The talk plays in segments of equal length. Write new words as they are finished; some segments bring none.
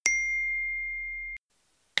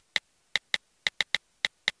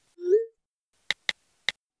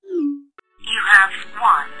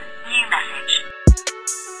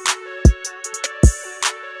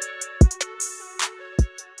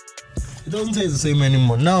doesn't taste the same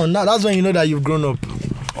anymore. Now that's when you know that you've grown up.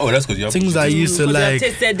 Oh, that's because you have things I used to like. You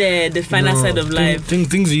have tasted the finer side of life.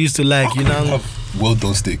 Things you used to like, you know. Well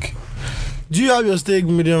done steak. Do you have your steak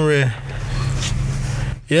medium rare?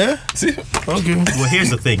 Yeah? See? Okay. Well, here's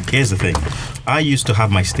the thing. I used to have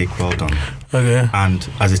my steak well done. Okay. And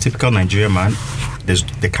as a typical Nigerian man,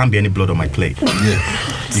 there can't be any blood on my plate. Yeah.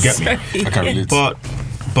 You get me? I can relate.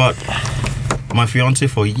 But my fiance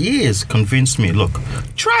for years convinced me, look,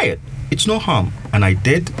 try it. It's no harm. And I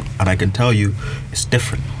did, and I can tell you, it's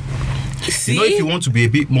different. See? You know, if you want to be a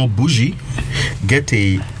bit more bougie, get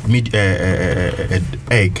an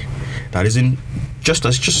egg that isn't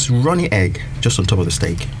just runny egg just on top of the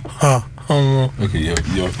steak. Okay,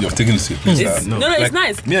 you're taking this. It's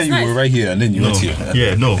nice. Me and you were right here, and then you went here.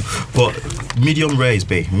 Yeah, no. But medium rare is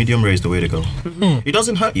the way to go. It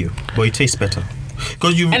doesn't hurt you, but it tastes better.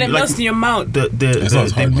 Because you and it melts in your mouth.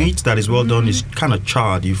 The meat that is well done is kind of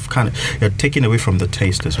charred. You're taking away from the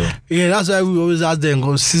taste as well. Yeah, that's why we always ask them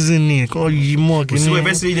go season it. Go so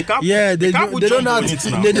eventually they can't. Yeah, they don't have. I think that's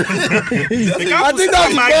the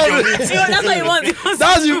problem. That's what you want.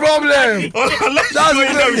 That's the problem. That's the problem.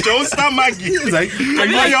 With your own star Maggi. It's like,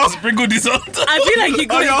 can you sprinkle this on? I feel like he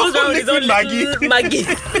goes around with his own Maggi.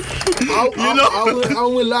 I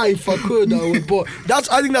would lie if I could. But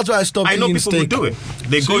I think that's why I stopped eating steak. I know people who do it.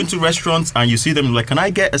 They go into restaurants and you see them like, can I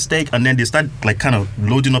get a steak? And then they start like kind of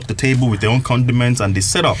loading up the table with their own condiments and they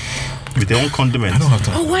set up with their own condiments. I don't have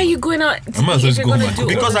time. Oh, why are you going out?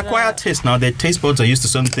 Because acquired taste now, their taste buds are used to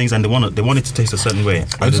certain things and they want it to taste a certain way.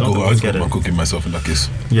 I just go about cooking myself in that case.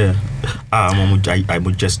 Yeah. I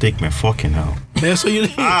would just take my fucking hell. Yeah, so you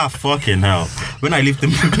fucking hell. When I lived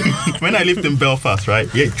in Belfast,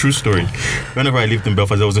 right? Yeah, true story. Whenever I lived in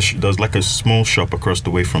Belfast, there was like a small shop across the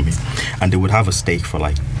way from me, and they would have a steak for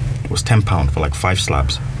like, it was £10 for like 5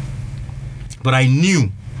 slabs. But I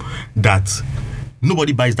knew that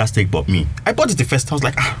nobody buys that steak but me. I bought it the first time. I was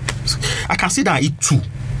like, I can sit down and eat 2.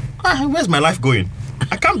 Where's my life going?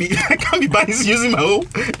 I can't be buying using my own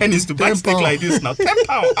earnings to buy steak like this now.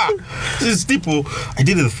 £10. This is steep. I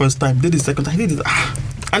did it the first time, did it the second time, I did it.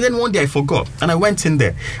 And then one day I forgot and I went in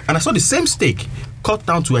there and I saw the same steak cut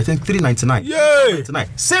down to I think $3.99. Yeah.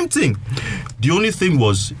 Same thing. The only thing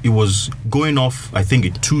was it was going off I think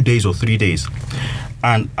in 2 days or 3 days.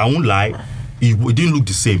 And I won't lie, it didn't look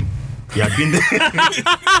the same. Yeah, I've been there.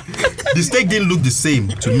 The steak didn't look the same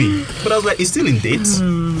to me. But I was like, it's still in dates.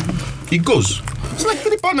 It goes. It's like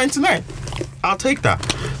 £3.99. I'll take that.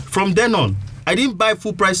 From then on, I didn't buy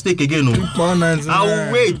full price steak again. No.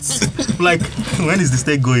 I'll wait. Like, when is the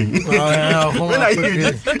steak going? When are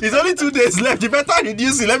you? It's only 2 days left. You better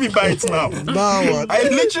reduce it. Let me buy it now. I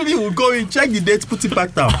literally will go in, check the date, put it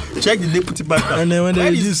back down. Check the date, put it back down. And then when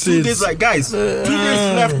they reduce it, 2 days, like, guys, 2 days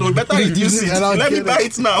left. No, better reduce it. Let me buy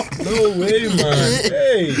it now. No way, man.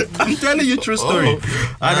 Hey. I'm telling you a true story. And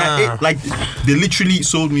I ate, like, they literally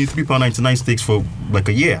sold me £3.99 steaks for like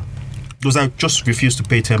a year. Because I just refused to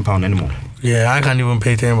pay £10 anymore. Yeah, I can't even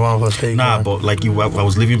pay £10 for steak. But like I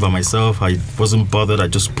was living by myself. I wasn't bothered. I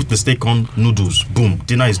just put the steak on, noodles, boom,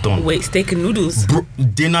 dinner is done. Wait, steak and noodles? Bro,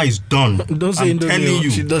 dinner is done. Don't say Indomie. Telling you,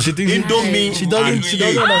 she thinks Indomie. She doesn't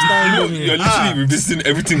understand Indomie. You're literally revisiting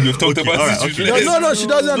everything we've talked about. No, she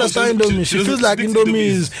doesn't understand Indomie. She feels like Indomie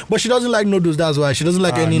is, but she doesn't like noodles. That's why she doesn't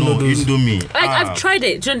like any noodles. Indomie. Like I've tried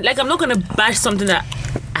it. Like I'm not gonna bash something that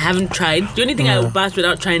I haven't tried. The only thing I will bash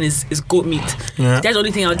without trying is goat meat. Yeah. That's the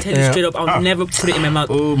only thing I'll tell you straight up. I'll never put it in my mouth.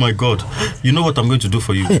 Oh my God. You know what I'm going to do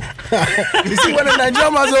for you? You see, when a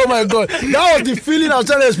Nigerian man says, oh my God, that was the feeling I was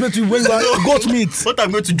trying to explain to you when goat meat. What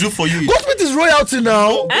I'm going to do for you? Goat meat is royalty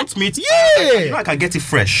now. Goat meat? Yeah. You know I can get it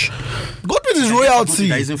fresh. Goat meat is royalty.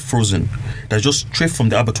 That isn't frozen. That's just straight from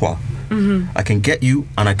the abattoir. I can get you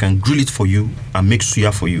and I can grill it for you and make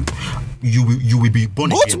suya for you. You will be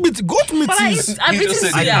born again. Goat meat is. I've eaten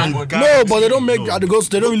suya. No, but they don't make at the goats.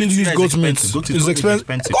 They don't really use goat meat. It's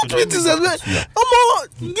expensive. Goat meat is expensive.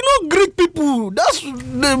 You know, Greek people. That's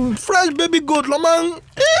the fresh baby goat, man.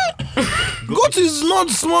 Goat is not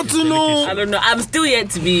smart, you know. I don't know. I'm still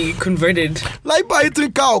yet to be converted. Like by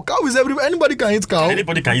eating cow. Cow is everybody. Anybody can eat cow.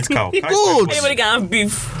 Anybody can eat cow. Goat. Anybody can have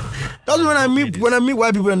beef. That's when I meet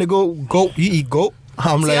white people and they go, you eat goat.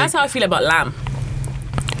 I'm like, that's how I feel about lamb.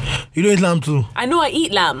 You don't eat lamb too? I know I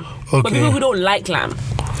eat lamb, okay. But people who don't like lamb.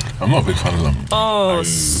 I'm not a big fan of lamb. Oh,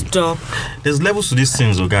 stop. There's levels to these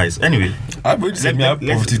things, guys. Anyway, I've already said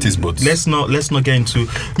poverty taste buds. Let's not get into.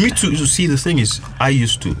 Me too. You see, the thing is, I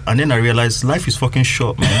used to, and then I realized life is fucking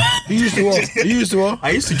short, man. You used to what? I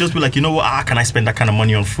used to just be like, you know what? How can I spend that kind of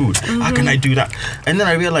money on food? How can I do that? And then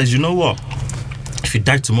I realized, you know what? If you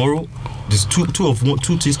die tomorrow, there's two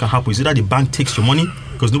things can happen. Is either the bank takes your money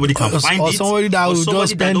because nobody can find or it. somebody that will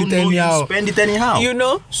just spend it anyhow. Spend it anyhow. You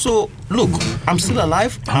know? So, look, I'm still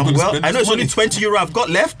alive. I'm well. I know it's only 20 euro I've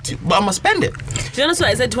got left, but I'm going to spend it. Do you know what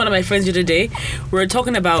I said to one of my friends the other day? We were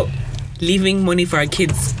talking about leaving money for our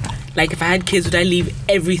kids. Like, if I had kids, would I leave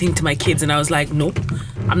everything to my kids? And I was like, nope.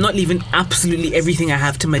 I'm not leaving absolutely everything I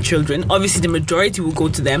have to my children. Obviously, the majority will go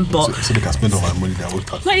to them, but... So they can spend all my money that would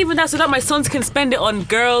cost. Not even that, so that my sons can spend it on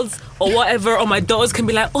girls or whatever, or my daughters can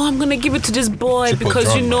be like, oh, I'm going to give it to this boy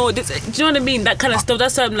because, you know, this, do you know what I mean? That kind of stuff.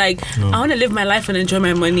 That's why I'm like, I want to live my life and enjoy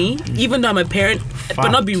my money, even though I'm a parent,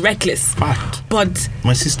 but not be reckless. Fact. But...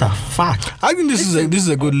 My sister, fact. I think this is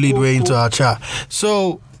a good lead way into our chat.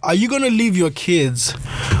 So, are you going to leave your kids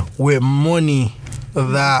with money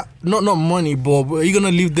that not money, but are you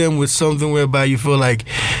gonna leave them with something whereby you feel like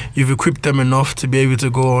you've equipped them enough to be able to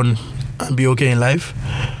go on and be okay in life?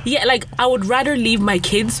 Yeah, like I would rather leave my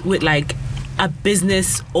kids with like a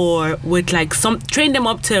business or with like train them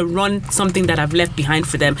up to run something that I've left behind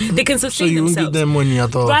for them. They can sustain themselves. So you won't give them money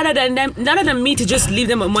at all? Rather than me to just leave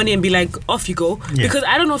them with money and be like, off you go. Yeah. Because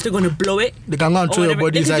I don't know if they're going to blow it. They can go and throw your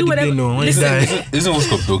body inside the bin when you die. Isn't what's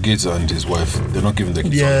called Bill Gates and his wife? They're not giving their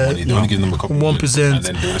kids money. They're only giving them a couple 1%. And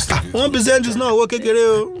then the rest of it. 1% is not working.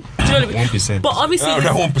 1%. But obviously...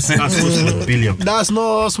 that 1%. That's $1 billion. That's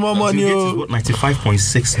not small money. Bill Gates is what,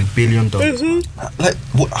 $95.6 billion. Like,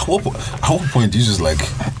 at what point do you just like,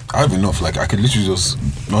 I have enough, like I could literally just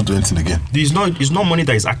not do anything again? It's not money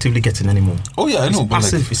that is actively getting anymore. Oh yeah, I know, but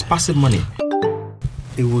passive, like, it's passive money.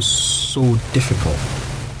 It was so difficult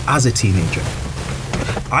as a teenager.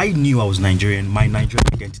 I knew I was Nigerian. My Nigerian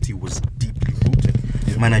identity was deeply rooted.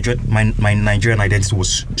 Yeah. My Nigerian identity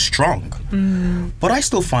was strong. But I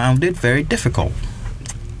still found it very difficult.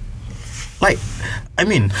 Like, I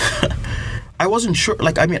mean, I wasn't sure.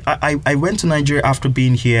 Like, I mean, I went to Nigeria after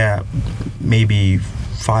being here maybe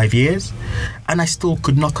 5 years, and I still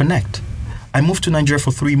could not connect. I moved to Nigeria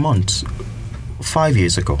for 3 months 5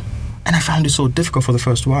 years ago, and I found it so difficult for the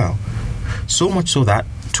first while. So much so that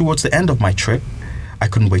towards the end of my trip, I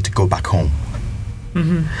couldn't wait to go back home.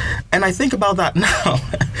 And I think about that now,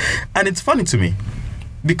 and it's funny to me,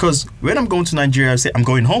 because when I'm going to Nigeria, I say I'm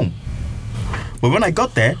going home. But when I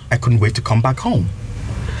got there, I couldn't wait to come back home.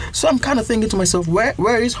 So I'm kind of thinking to myself,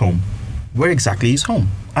 where is home? Where exactly is home?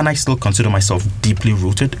 And I still consider myself deeply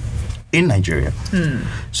rooted in Nigeria.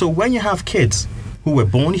 So when you have kids who were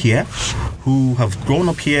born here, who have grown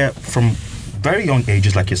up here from very young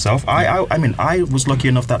ages like yourself, I mean, I was lucky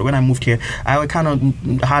enough that when I moved here, I kind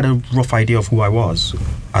of had a rough idea of who I was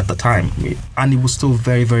at the time. And it was still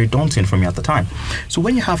very, very daunting for me at the time. So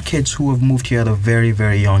when you have kids who have moved here at a very,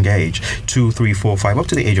 very young age, 2, 3, 4, 5, up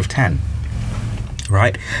to the age of 10,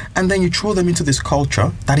 right? And then you throw them into this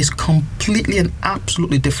culture that is completely and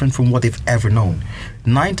absolutely different from what they've ever known.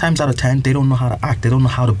 9 times out of 10, they don't know how to act. They don't know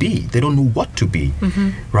how to be. They don't know what to be,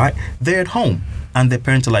 right? They're at home, and their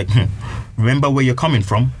parents are like, remember where you're coming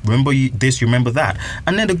from. Remember this, you remember that.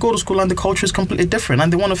 And then they go to school and the culture is completely different,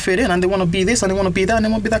 and they want to fit in, and they want to be this, and they want to be that, and they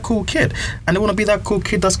want to be that cool kid. And they want to be that cool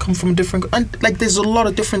kid that's come from a different... And like, there's a lot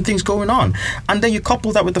of different things going on. And then you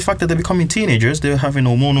couple that with the fact that they're becoming teenagers, they're having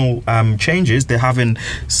hormonal changes, they're having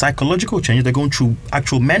psychological changes, they're going through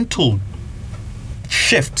actual mental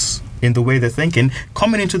shifts in the way they're thinking,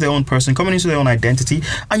 coming into their own person, coming into their own identity,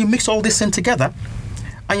 and you mix all this in together,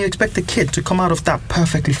 and you expect the kid to come out of that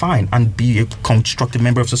perfectly fine and be a constructive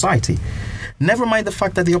member of society. Never mind the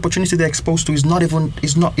fact that the opportunity they're exposed to is not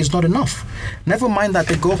enough. Never mind that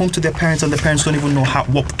they go home to their parents and the parents don't even know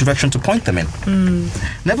what direction to point them in.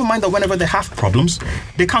 Never mind that whenever they have problems,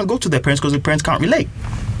 they can't go to their parents because their parents can't relate.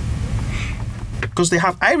 Because they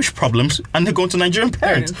have Irish problems and they're going to Nigerian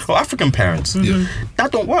parents or African parents.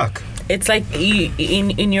 That don't work. It's like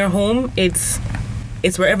in your home, it's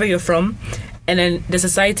wherever you're from, and then the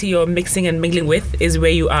society you're mixing and mingling with is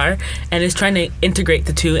where you are, and it's trying to integrate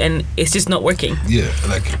the two, and it's just not working. Yeah,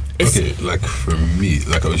 like for me,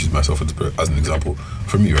 like I always use myself as an example.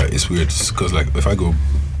 For me, right, it's weird because like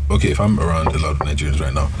if I'm around a lot of Nigerians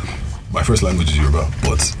right now, my first language is Yoruba,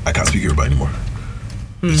 but I can't speak Yoruba anymore.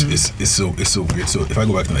 It's so weird. So if I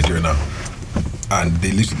go back to Nigeria now, and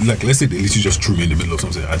they literally, like, let's say they literally just threw me in the middle of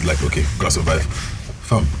something, I'd like, okay, gotta survive.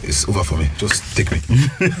 Fam, it's over for me. Just take me.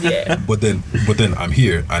 Yeah. But then I'm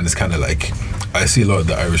here, and it's kind of like I see a lot of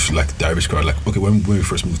the Irish crowd. Like, okay, when we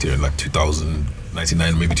first moved here in like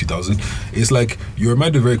 2099, maybe 2000, it's like you're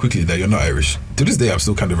reminded very quickly that you're not Irish. To this day, I'm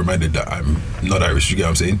still kind of reminded that I'm not Irish. You get what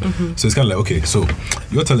I'm saying? So it's kind of like, okay, so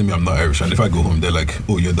you're telling me I'm not Irish, and if I go home, they're like,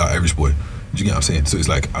 oh, you're that Irish boy. Do you get what I'm saying? So it's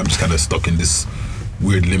like I'm just kind of stuck in this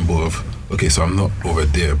weird limbo of, okay, so I'm not over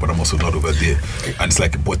there, but I'm also not over there. And it's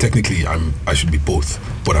like, but technically I should be both,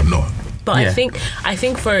 but I'm not. But I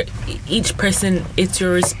think for each person, it's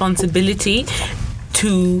your responsibility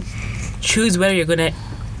to choose where you're gonna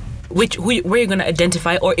where you're gonna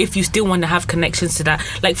identify, or if you still want to have connections to that.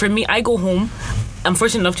 Like for me, I go home. I'm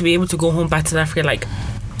fortunate enough to be able to go home back to South Africa like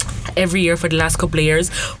every year for the last couple of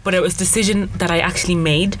years. But it was a decision that I actually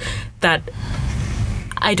made that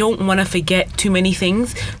I don't want to forget too many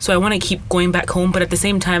things, so I want to keep going back home. But at the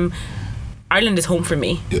same time, Ireland is home for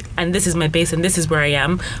me, and this is my base, and this is where I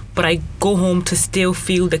am. But I go home to still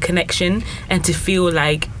feel the connection and to feel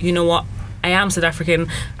like, you know what, I am South African.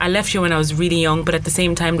 I left here when I was really young, but at the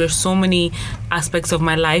same time, there's so many aspects of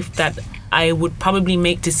my life that I would probably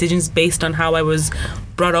make decisions based on how I was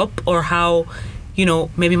brought up, or how, you know,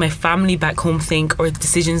 maybe my family back home think, or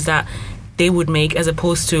decisions that they would make, as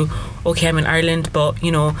opposed to, okay, I'm in Ireland, but,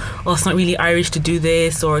 you know, oh, it's not really Irish to do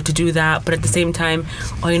this or to do that, but at the same time,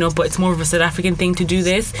 oh, you know, but it's more of a South African thing to do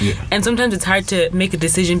this. And sometimes it's hard to make a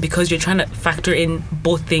decision because you're trying to factor in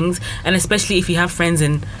both things, and especially if you have friends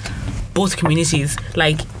in both communities,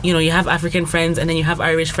 like, you know, you have African friends and then you have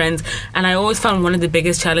Irish friends, and I always found one of the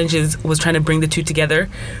biggest challenges was trying to bring the two together,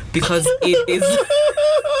 because it is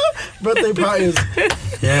birthday parties.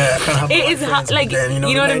 Yeah, I can't have it is hard, like, then,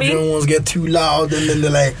 you know what I mean? Nigerian ones get too loud, and then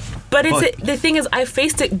they're like. But the thing is, I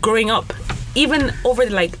faced it growing up. Even over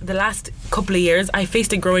like the last couple of years, I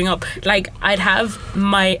faced it growing up. Like, I'd have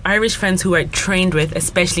my Irish friends who I trained with,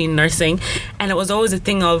 especially in nursing, and it was always a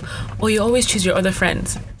thing of, oh, you always choose your other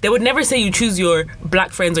friends. They would never say you choose your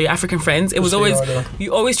black friends or your African friends. It was always,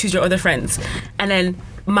 you always choose your other friends. And then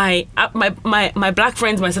my black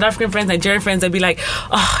friends, my South African friends, Nigerian friends, they'd be like,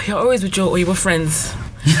 oh, you're always with your Oyibo friends.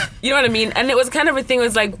 You know what I mean? And it was kind of a thing. It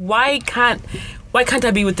was like, why can't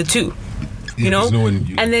I be with the two? You know,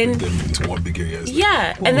 and then them into one big area.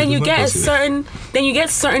 Yeah, and then you get certain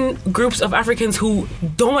groups of Africans who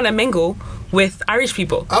don't want to mingle with Irish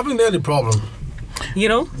people. I think they're the problem. You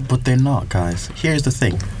know, but they're not, guys. Here's the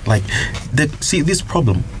thing: like, see this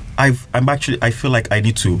problem. I feel like I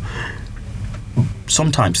need to.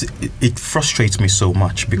 Sometimes it frustrates me so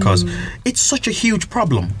much because it's such a huge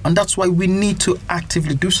problem, and that's why we need to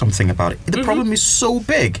actively do something about it. The problem is so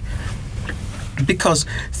big. Because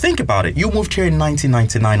think about it, you moved here in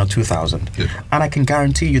 1999 or 2000, and I can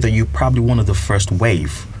guarantee you that you're probably one of the first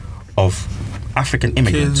wave of African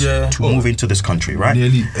immigrants to move into this country, right?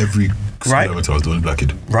 Nearly every kilometer was the only black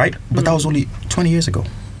kid. Right? But that was only 20 years ago.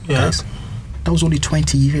 Yeah. Guys. That was only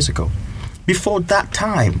 20 years ago. Before that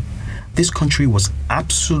time, this country was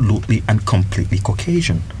absolutely and completely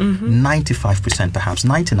Caucasian. 95% perhaps,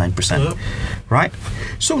 99%. Right?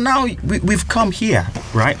 So now we've come here,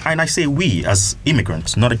 right? And I say we as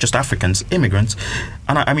immigrants, not just Africans, immigrants.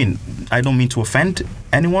 And I mean, I don't mean to offend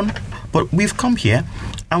anyone, but we've come here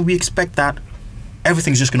and we expect that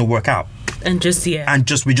everything's just going to work out. And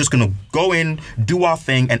we're just going to go in, do our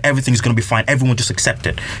thing, and everything's going to be fine. Everyone just accept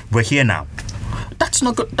it. We're here now. That's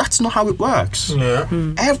not good. That's not how it works. Yeah.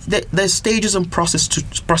 There's stages and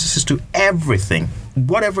processes to everything,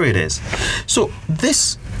 whatever it is. So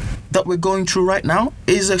this that we're going through right now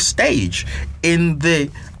is a stage in the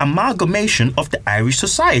amalgamation of the Irish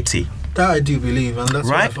society. That I do believe, and that's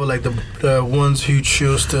why I feel like the ones who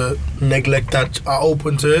choose to neglect that, are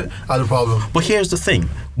open to it, are the problem. But here's the thing: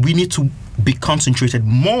 we need to be concentrated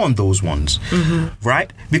more on those ones,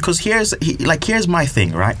 right? Because here's my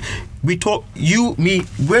thing, right? We talk, you, me,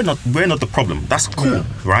 we're not the problem. That's cool,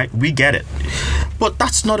 right? We get it, but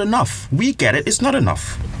that's not enough. We get it. It's not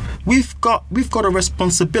enough. We've got a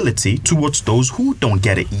responsibility towards those who don't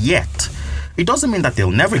get it yet. It doesn't mean that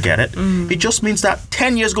they'll never get it. It just means that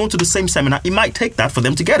 10 years going to the same seminar, it might take that for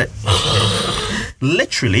them to get it.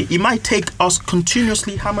 Literally, it might take us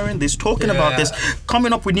continuously hammering this, talking about this,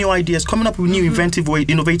 coming up with new ideas, coming up with new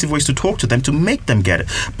innovative ways to talk to them, to make them get it.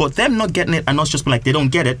 But them not getting it and us just being like they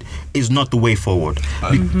don't get it is not the way forward.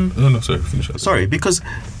 Sorry, finish that. Sorry, because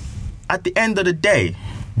at the end of the day,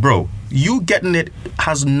 bro, you getting it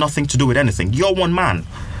has nothing to do with anything. You're one man.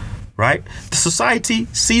 Right? The society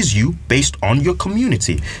sees you based on your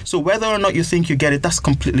community. So whether or not you think you get it, that's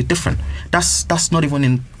completely different. That's not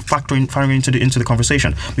even factoring into the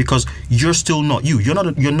conversation, because you're still not you. You're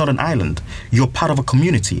not an island. You're part of a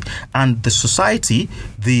community, and the society,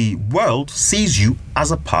 the world, sees you as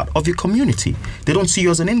a part of your community. They don't see you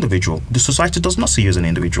as an individual. The society does not see you as an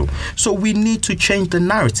individual. So we need to change the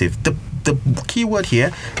narrative. The key word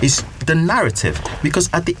here is the narrative, because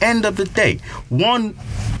at the end of the day, one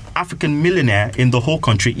African millionaire in the whole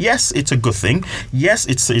country, yes, it's a good thing. Yes,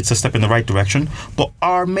 it's a step in the right direction. But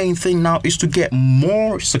our main thing now is to get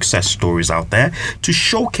more success stories out there, to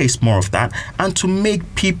showcase more of that, and to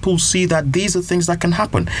make people see that these are things that can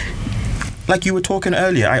happen. Like you were talking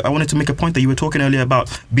earlier, I wanted to make a point that you were talking earlier about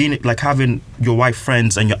being like having your white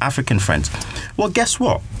friends and your African friends. Well, guess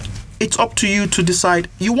what? It's up to you to decide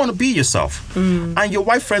you want to be yourself. And your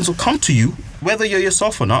white friends will come to you whether you're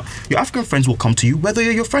yourself or not. Your African friends will come to you whether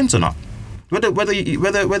you're your friends or not. Whether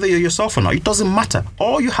you're yourself or not, it doesn't matter.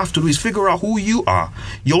 All you have to do is figure out who you are,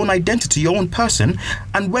 your own identity, your own person,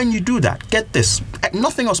 and when you do that, get this,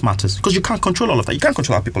 nothing else matters because you can't control all of that. You can't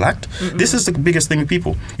control how people act. This is the biggest thing with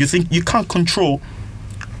people. You think you can't control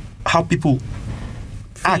how people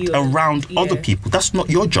act around other people. That's not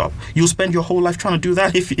your job. You'll spend your whole life trying to do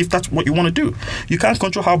that if that's what you want to do. You can't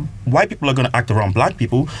control how white people are going to act around black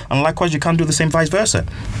people, and likewise, you can't do the same vice versa.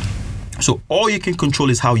 So all you can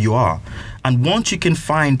control is how you are. And once you can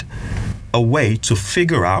find a way to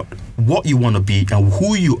figure out what you want to be and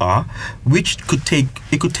who you are, which could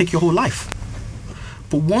take your whole life.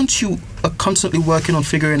 But once you are constantly working on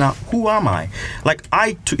figuring out who am I, like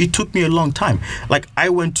it took me a long time. Like I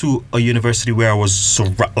went to a university where I was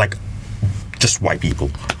just white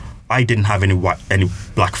people. I didn't have any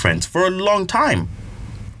black friends for a long time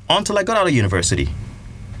until I got out of university.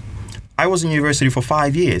 I was in university for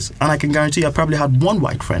 5 years, and I can guarantee I probably had one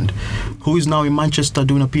white friend who is now in Manchester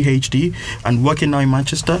doing a PhD and working now in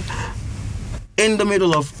Manchester in the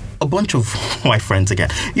middle of a bunch of white friends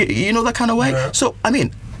again. You know that kind of way? Yeah. So, I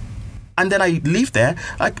mean, and then I leave there,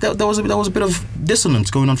 there was a bit of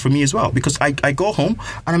dissonance going on for me as well, because I go home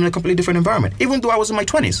and I'm in a completely different environment, even though I was in my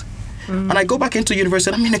 20s. And I go back into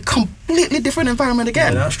university and I'm in a completely different environment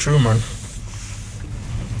again. Yeah, that's true, man.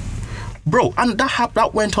 Bro, and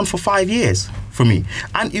that went on for 5 years for me.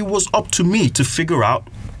 And it was up to me to figure out,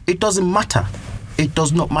 it doesn't matter. It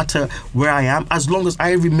does not matter where I am, as long as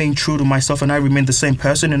I remain true to myself and I remain the same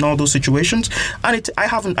person in all those situations. And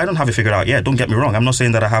I don't have it figured out yet. Don't get me wrong. I'm not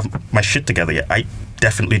saying that I have my shit together yet. I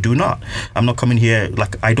definitely do not. I'm not coming here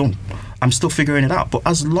like I don't. I'm still figuring it out. But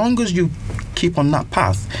as long as you keep on that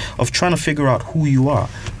path of trying to figure out who you are,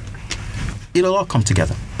 it'll all come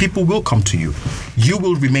together. People will come to you. You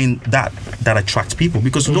will remain that attracts people,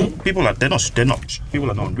 because people are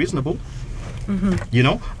not unreasonable. You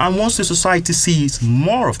know, and once the society sees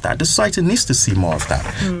more of that, the society needs to see more of that.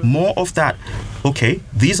 More of that. Okay,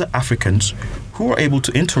 these are Africans who are able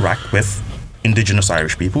to interact with indigenous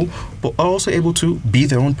Irish people, but are also able to be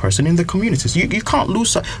their own person in their communities. You can't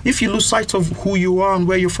lose sight. If you lose sight of who you are and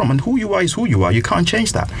where you're from, and who you are is who you are, you can't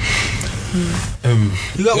change that.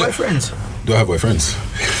 You got white friends? Do I have white friends?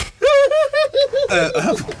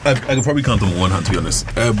 I could probably count them on one hand, to be honest.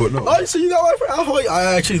 But no. Oh, so you got white friends?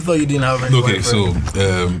 I actually thought you didn't have any white friends. Okay,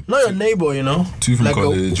 so not your neighbor, you know. 2 from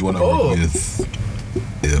college, one I work with.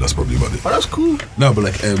 Yeah, that's probably about it. Oh, that's cool. No, but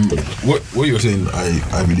like what you're saying,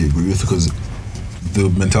 I really agree with, because the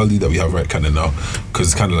mentality that we have right kind of now, because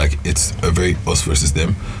it's kind of like it's a very us versus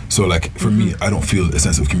them. So like for me, I don't feel a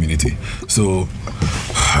sense of community. So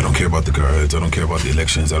I don't care about the guards, I don't care about the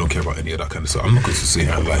elections, I don't care about any of that kind of stuff. I'm not going to say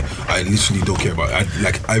I literally don't care about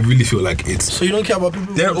it. I really feel like it's... So you don't care about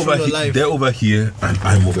people they're over here and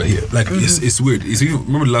I'm over here. Like it's weird. It's even,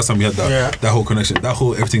 remember the last time we had that whole connection, that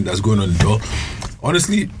whole everything that's going on in the door.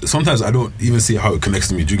 Honestly, sometimes I don't even see how it connects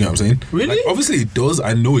to me. Do you get what I'm saying? Really? Like, obviously it does.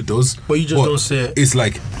 I know it does. But you just don't say it. It's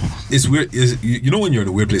like, it's weird. You know when you're in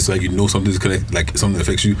a weird place, like you know something's connected, like something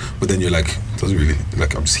affects you, but then you're like, it doesn't really,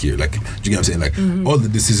 like I'm just here. Like, do you get what I'm saying? Like all the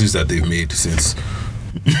decisions that they've made since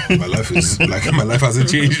my life is like, my life hasn't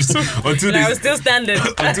changed until I was still standing.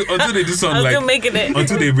 until they do something I was like still making it.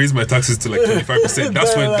 until they raise my taxes to like 25%.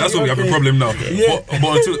 That's when we have a problem now. Yeah.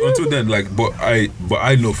 But until then, like, but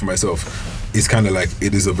I know for myself, it's kind of like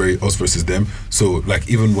it is a very us versus them. So like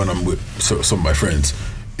even when I'm with some of my friends,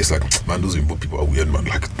 it's like, man, those people are weird, man.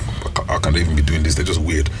 Like, how can they even be doing this? They're just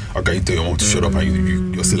weird. How can you tell your mom to shut up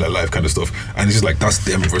and you're still alive, kind of stuff? And it's just like that's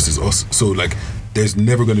them versus us. So like, there's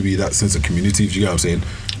never going to be that sense of community. Do you get what I'm saying?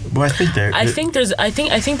 But I think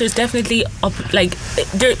there's definitely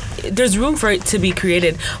there's room for it to be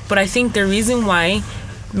created. But I think the reason why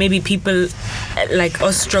maybe people like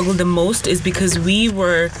us struggle the most is because we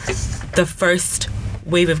were the first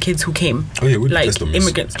wave of kids who came, we're like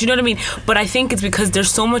immigrants. Do you know what I mean? But I think it's because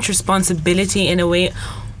there's so much responsibility in a way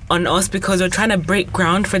on us, because we're trying to break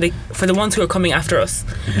ground for the ones who are coming after us.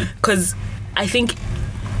 Because I think,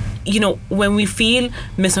 you know, when we feel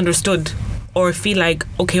misunderstood or feel like,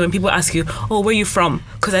 okay, when people ask you, oh, where are you from?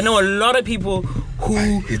 Because I know a lot of people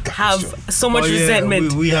who have so much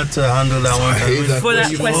resentment. We had to handle that one for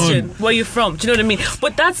that question. Where are you from? Do you know what I mean?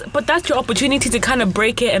 But that's your opportunity to kind of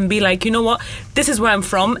break it and be like, you know what, this is where I'm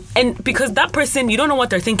from. And because that person, you don't know what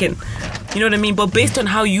they're thinking. You know what I mean? But based on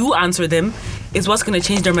how you answer them, is what's going to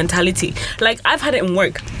change their mentality. Like, I've had it in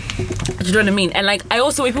work. Do you know what I mean? And like, I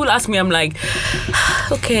also, when people ask me, I'm like,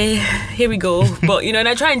 okay, here we go. But, you know, and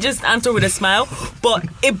I try and just answer with a smile. But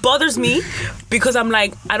it bothers me because I'm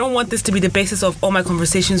like, I don't want this to be the basis of all my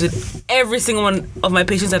conversations with every single one of my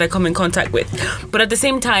patients that I come in contact with. But at the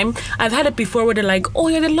same time, I've had it before where they're like, oh,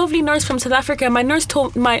 you're the lovely nurse from South Africa. My nurse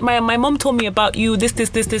told, my mom told me about you, this,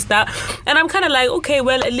 that. And I'm kind of like, okay,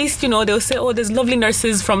 well, at least, you know, they'll say, oh, there's lovely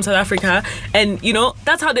nurses from South Africa. And, you know,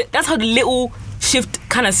 that's how the little shift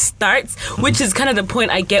kind of starts, which is kind of the point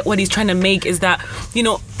I get what he's trying to make, is that, you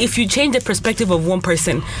know, if you change the perspective of one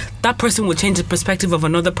person, that person will change the perspective of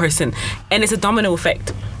another person, and it's a domino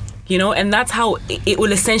effect, you know, and that's how it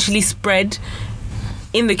will essentially spread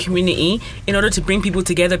in the community in order to bring people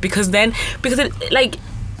together, because like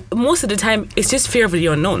most of the time it's just fear of the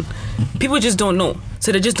unknown. People just don't know,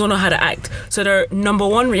 so they just don't know how to act. So their number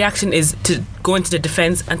one reaction is to go into the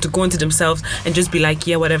defense and to go into themselves and just be like,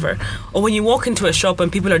 yeah, whatever. Or when you walk into a shop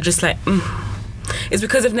and people are just like, it's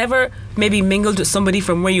because they've never maybe mingled with somebody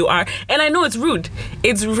from where you are. And I know it's rude.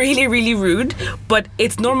 It's really, really rude, but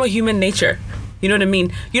it's normal human nature. You know what I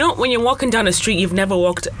mean? You know, when you're walking down a street you've never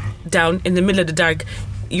walked down in the middle of the dark,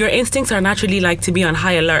 your instincts are naturally like to be on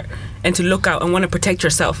high alert and to look out and want to protect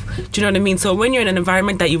yourself. Do you know what I mean? So when you're in an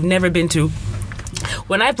environment that you've never been to,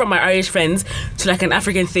 when I brought my Irish friends to like an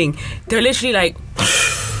African thing, they're literally like,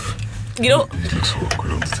 you know,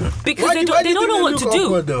 because they don't know what to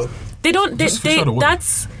do. They don't.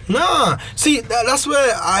 That's nah. See, that's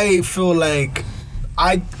where I feel like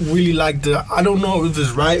I really like I don't know if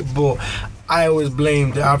it's right, but I always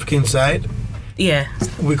blame the African side. Yeah.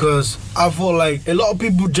 Because I feel like a lot of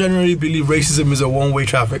people generally believe racism is a one-way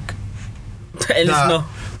traffic. And it's not.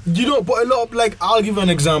 You know, but a lot of, like, I'll give you an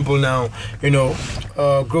example now. You know,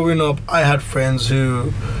 growing up, I had friends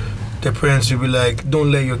who, their parents would be like,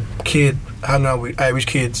 don't let your kid hang out with Irish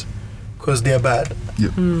kids because they're bad.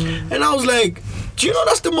 Yep. And I was like, do you know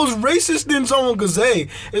that's the most racist thing someone could say?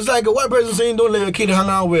 It's like a white person saying don't let your kid hang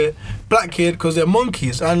out with black kid because they're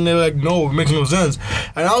monkeys. And they're like, no, it makes no sense.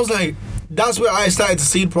 And I was like, that's where I started to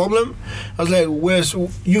see the problem. I was like,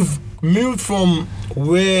 you've moved from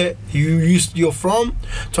where you're from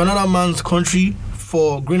to another man's country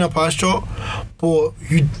for greener pasture, but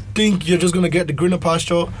you think you're just gonna get the greener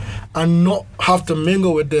pasture and not have to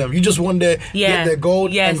mingle with them. You just want to get their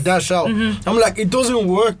gold and dash out. I'm like, it doesn't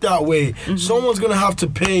work that way. Someone's gonna have to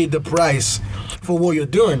pay the price for what you're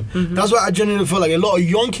doing. That's why I genuinely feel like a lot of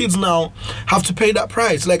young kids now have to pay that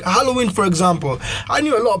price. Like Halloween, for example, I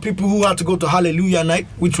knew a lot of people who had to go to Hallelujah night,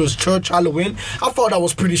 which was church Halloween. I thought that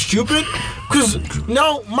was pretty stupid, because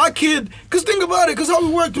now my kid, because think about it, because how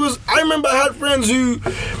it worked was, I remember I had friends who,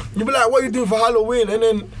 you'd be like, what are you doing for Halloween? And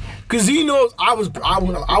then, because he knows I was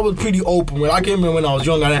pretty open when I came in when I was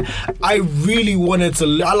young, and I really wanted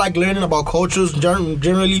to. I like learning about cultures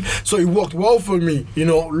generally, so it worked well for me. You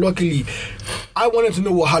know, luckily, I wanted to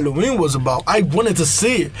know what Halloween was about. I wanted to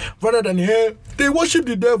see it rather than hear they worship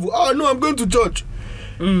the devil. Oh no, I'm going to church.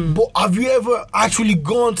 But have you ever actually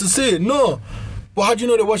gone to see it? No. But how do you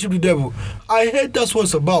know they worship the devil? I heard that's what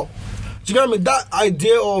it's about. Do you know what I mean? That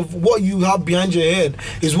idea of what you have behind your head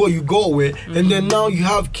is what you go with. And then now you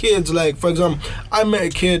have kids, like, for example, I met a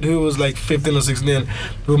kid who was like 15 or 16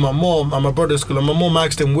 with my mom at my brother's school. And my mom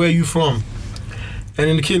asked him, where are you from? And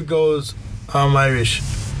then the kid goes, I'm Irish.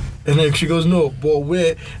 And then she goes, no, but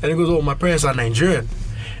where? And he goes, oh, my parents are Nigerian.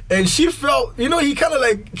 And she felt, you know, he kind of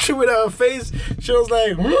like threw it at her face. She was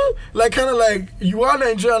like, like kind of like, you are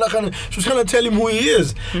Nigerian. She was kind of telling him who he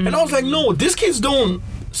is. And I was like, no, these kids don't.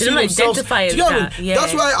 They don't identify as that. Yeah.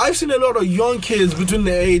 That's why I've seen a lot of young kids between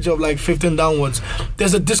the age of like 15 downwards.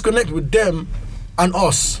 There's a disconnect with them and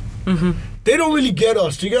us. They don't really get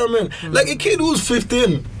us. Do you get what I mean? Like a kid who's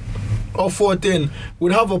 15 or 14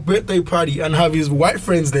 would have a birthday party and have his white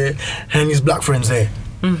friends there and his black friends there.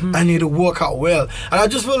 And it'll work out well. And I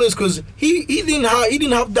just feel it's because he didn't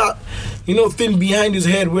have that, you know, thing behind his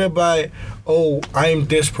head whereby, oh, I'm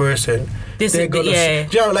this person. They're gonna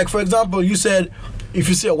you know, like for example, you said if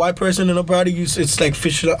you see a white person in a party, it's like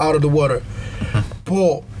fish out of the water.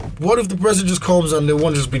 But what if the person just comes and they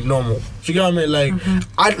want to just be normal? You get what I mean? Like,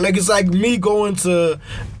 it's like me going to,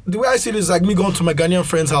 the way I see it is like me going to my Ghanaian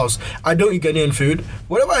friend's house. I don't eat Ghanaian food.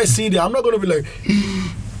 Whatever I see there, I'm not going to be like,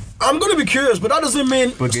 I'm going to be curious, but that doesn't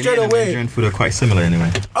mean but straight Ghanaian away. and Nigerian food are quite similar anyway.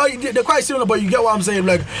 Oh, they're quite similar, but you get what I'm saying?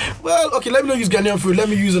 Like, well, okay, let me not use Ghanaian food. Let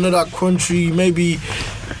me use another country, maybe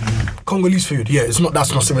Congolese food. Yeah,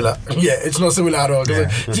 that's not similar. Yeah, it's not similar at all.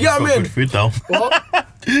 Yeah, do you get what I mean? Good food though. What?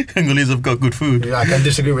 Congolese have got good food. Yeah, I can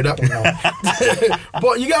disagree with that one now.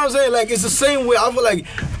 But you get what I'm saying? Like, it's the same way. I feel like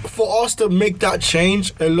for us to make that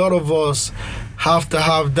change, a lot of us have to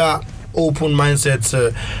have that open mindset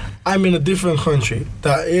to, I'm in a different country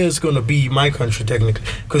that is going to be my country technically,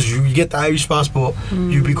 because you get the Irish passport,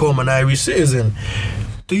 you become an Irish citizen.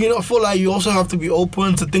 Do you not feel like you also have to be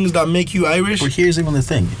open to things that make you Irish? But here's even the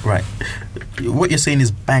thing, right? What you're saying is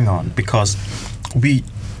bang on, because we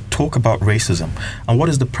talk about racism, and what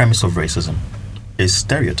is the premise of racism? Is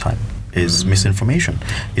stereotype, is misinformation,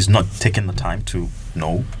 is not taking the time to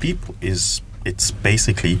know people, it's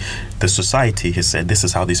basically the society has said this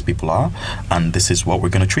is how these people are and this is what we're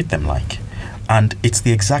going to treat them like. And it's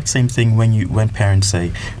the exact same thing when parents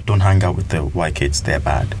say don't hang out with the white kids, they're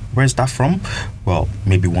bad. Where's that from? Well,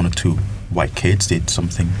 maybe one or two white kids did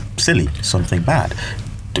something silly, something bad.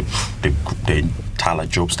 They Tyler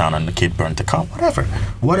jokes down and the kid burnt the car,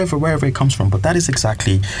 wherever it comes from. But that is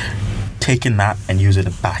exactly taking that and using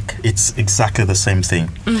it back. It's exactly the same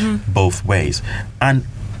thing both ways. And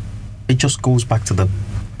it just goes back to the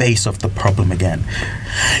base of the problem again.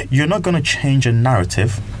 You're not going to change a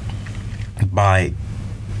narrative by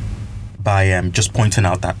just pointing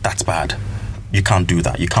out that that's bad. You can't do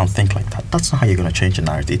that. You can't think like that. That's not how you're going to change a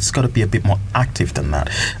narrative. It's got to be a bit more active than that.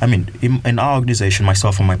 I mean, in our organization,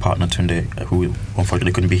 myself and my partner Tunde, who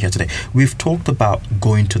unfortunately couldn't be here today, we've talked about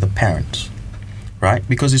going to the parents, right?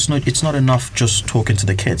 Because it's not enough just talking to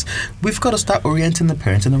the kids. We've got to start orienting the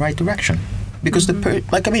parents in the right direction. Because at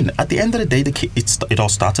the end of the day, it all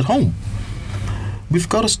starts at home. We've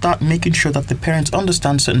got to start making sure that the parents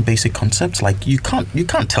understand certain basic concepts. Like you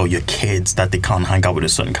can't tell your kids that they can't hang out with a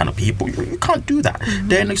certain kind of people. You can't do that.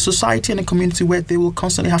 They're in a society and a community where they will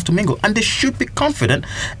constantly have to mingle, and they should be confident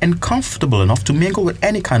and comfortable enough to mingle with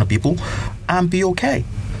any kind of people and be okay.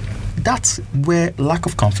 That's where lack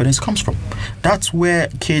of confidence comes from. That's where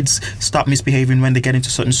kids start misbehaving when they get into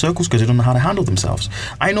certain circles because they don't know how to handle themselves.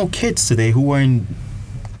 I know kids today who are in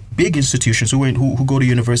big institutions, who go to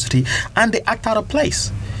university, and they act out of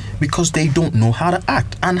place because they don't know how to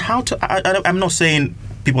act and how to. I'm not saying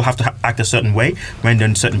people have to act a certain way when they're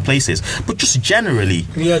in certain places, but just generally,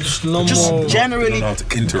 generally know how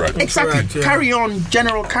to interact. Exactly. Carry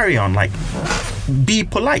on. Like, be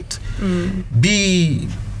polite. Be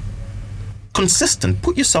consistent.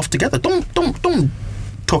 Put yourself together. Don't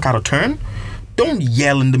talk out of turn. Don't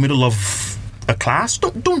yell in the middle of a class.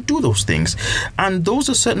 Don't do those things. And those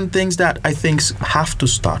are certain things that I think have to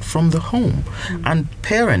start from the home. And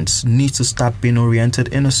parents need to start being oriented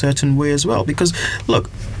in a certain way as well. Because look,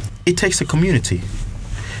 it takes a community.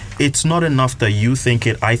 It's not enough that you think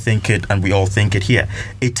it, I think it, and we all think it here.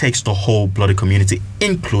 It takes the whole bloody community,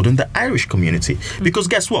 including the Irish community. Because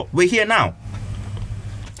guess what? We're here now.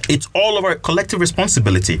 It's all of our collective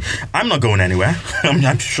responsibility. I'm not going anywhere.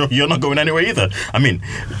 I'm sure you're not going anywhere either. I mean,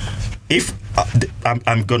 if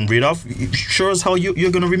I'm getting rid of, sure as hell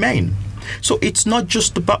you're going to remain. So it's not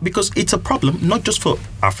just about, because it's a problem not just for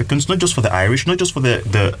Africans, not just for the Irish, not just for the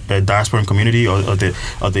diasporan community or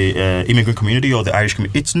the immigrant community or the Irish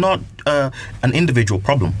community. It's not an individual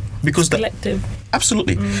problem. Because it's collective.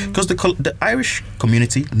 Absolutely. Because the Irish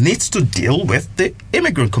community needs to deal with the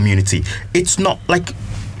immigrant community. It's not like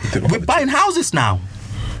we're buying houses now.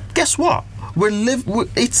 Guess what?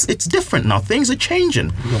 It's different now. Things are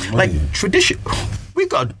changing. Like tradition, we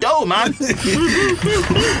got dough, man.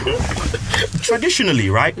 Traditionally,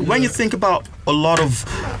 right? When you think about a lot of,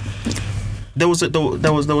 there was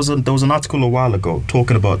an article a while ago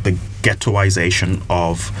talking about the ghettoization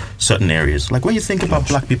of certain areas. Like when you think about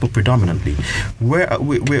black people predominantly,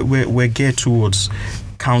 we're geared towards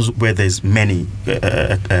council where there's many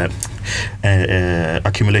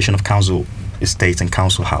accumulation of council estates and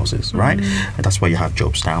council houses, right? And that's why you have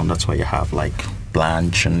Jobstown, that's why you have like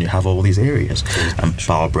Blanche, and you have all these areas, and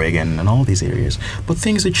Balbriggan and all these areas. But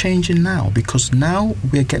things are changing now, because now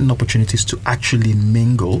we're getting opportunities to actually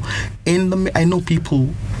mingle I know people,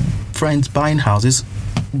 friends buying houses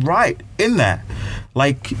right in there,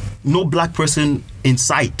 like no black person in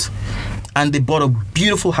sight, and they bought a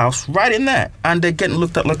beautiful house right in there, and they're getting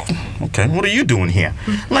looked at like, okay, what are you doing here?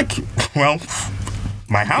 Like, well,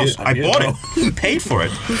 my house, I bought it, paid for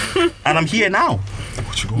it, and I'm here now.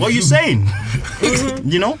 What are you saying?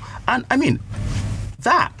 You know? And I mean,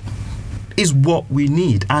 that is what we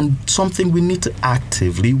need, and something we need to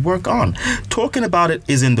actively work on. Talking about it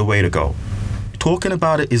isn't the way to go. Talking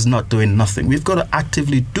about it is not doing nothing. We've got to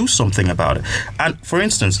actively do something about it. And for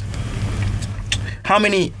instance, how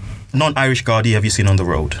many non-Irish Gardaí have you seen on the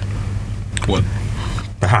road? One.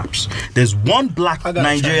 Perhaps. There's one black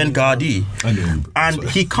Nigerian Gardaí, and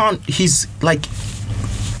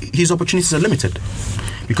his opportunities are limited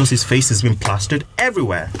because his face has been plastered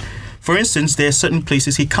everywhere. For instance, there are certain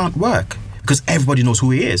places he can't work because everybody knows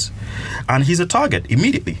who he is, and he's a target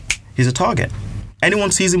immediately. He's a target. Anyone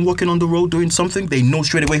sees him walking on the road doing something, they know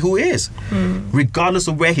straight away who he is, regardless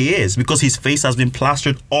of where he is, because his face has been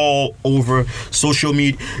plastered all over social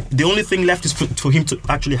media. The only thing left is for him to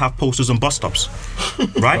actually have posters on bus stops,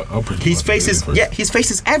 right? His face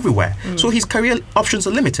is everywhere. So his career options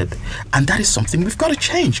are limited, and that is something we've got to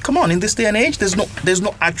change. Come on, in this day and age, there's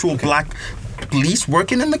no actual black police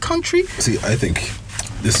working in the country. See, I think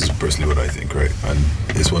this is personally what I think, right? And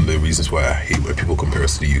it's one of the reasons why I hate when people compare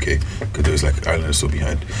us to the UK, because there's like Ireland is so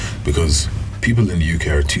behind. Because people in the UK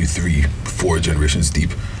are 2, 3, 4 generations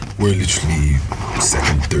deep. We're literally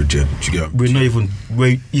 2nd, 3rd gen. We're not even.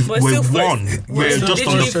 We're one. We're just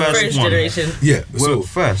on the first one. generation. Yeah, we're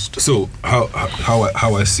first. So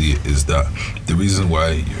how I see it is that the reason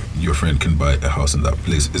why your friend can buy a house in that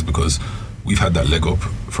place is because we've had that leg up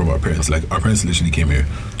from our parents. Like, our parents literally came here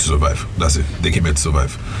to survive. That's it. They came here to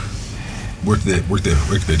survive. Work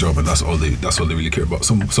their job, and that's all they really care about.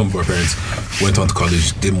 Some of our parents went on to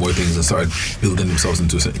college, did more things, and started building themselves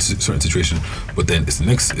into a certain situation. But then it's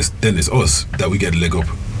us that we get a leg up.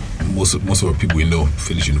 Most of our people we know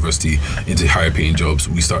finish university into higher paying jobs.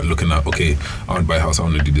 We start looking at, okay, I want to buy a house, I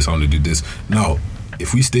want to do this, I want to do this. Now,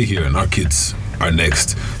 if we stay here and our kids are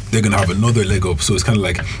next, they're gonna have another leg up. So it's kind of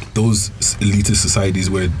like those elitist societies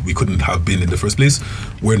where we couldn't have been in the first place.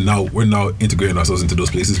 We're now integrating ourselves into those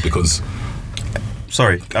places because.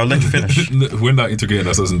 Sorry, I'll let you finish. We're not integrating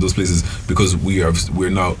ourselves in those places because we're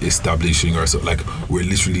now establishing ourselves. Like, we're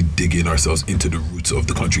literally digging ourselves into the roots of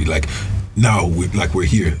the country. Like, now we're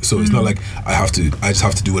here. So it's not like I just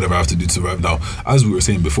have to do whatever I have to do to survive. Now, as we were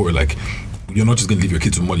saying before, like, you're not just going to leave your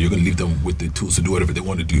kids with money, you're going to leave them with the tools to do whatever they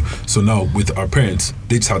want to do. So now with our parents,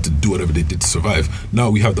 they just had to do whatever they did to survive. Now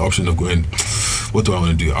we have the option of going, what do I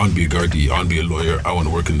want to do? I want to be a Gardaí, I want to be a lawyer, I want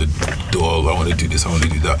to work in the Dole, I want to do this, I want to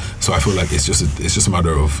do that. So I feel like it's just a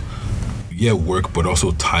matter of work, but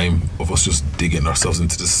also time of us just digging ourselves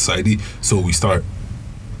into the society. So we start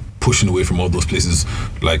pushing away from all those places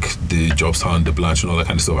like the Jobstown, the Blanche and all that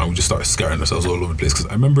kind of stuff, and we just start scattering ourselves all over the place. Because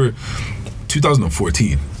I remember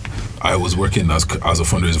 2014, I was working as a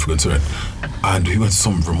fundraiser for Concern, and we went to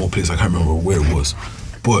some remote place. I can't remember where it was,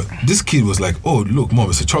 but this kid was like, "Oh, look, Mom,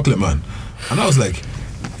 it's a chocolate man," and I was like,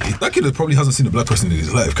 "That kid probably hasn't seen a black person in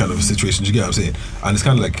his life," kind of a situation. You get what I'm saying? And it's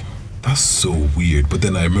kind of like, that's so weird. But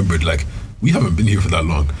then I remembered, like, we haven't been here for that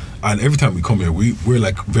long, and every time we come here, we're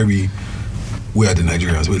like very. Where are the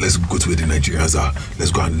Nigerians? Wait, let's go to where the Nigerians are. Let's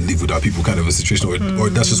go and live with our people, kind of a situation, or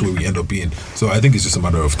that's just where we end up being. So I think it's just a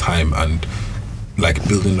matter of time and like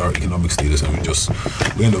building our economic status, and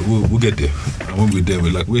we'll get there. And when we're there,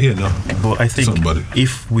 we're here now. But I think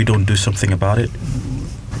if we don't do something about it,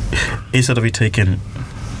 instead of it taking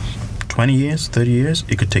 20 years, 30 years,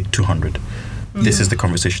 it could take 200. This is the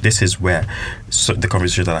conversation. This is where the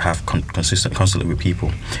conversation that I have constantly with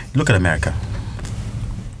people. Look at America.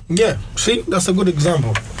 Yeah, see, that's a good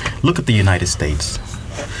example. Look at the United States.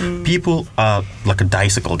 People are like a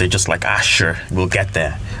bicycle. They're just like, sure, we'll get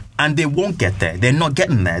there. And they won't get there. They're not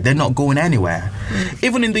getting there. They're not going anywhere.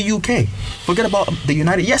 Even in the UK. Forget about the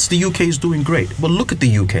United. Yes, the UK is doing great. But look at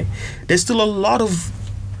the UK. There's still a lot of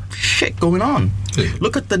shit going on.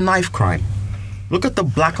 Look at the knife crime. Look at the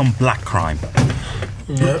black on black crime.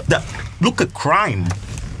 Yeah. Look at crime.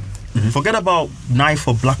 Forget about knife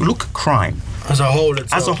or black. Look at crime. As a whole.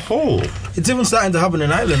 As a whole. It's even starting to happen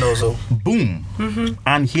in Ireland also. Boom.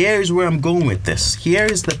 And here is where I'm going with this. Here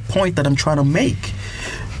is the point that I'm trying to make.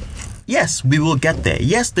 Yes, we will get there.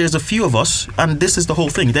 Yes, there's a few of us, and this is the whole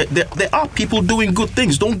thing. There are people doing good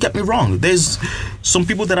things. Don't get me wrong. There's some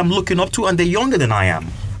people that I'm looking up to, and they're younger than I am.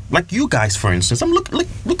 Like you guys, for instance. I'm look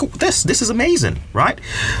at this. This is amazing, right?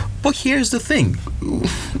 But here's the thing.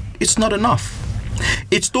 It's not enough.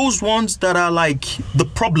 It's those ones that are like the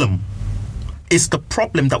problem. It's the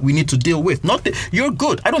problem that we need to deal with. You're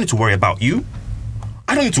good. I don't need to worry about you.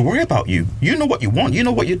 I don't need to worry about you. You know what you want. You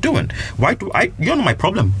know what you're doing. You're not my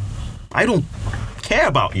problem. I don't care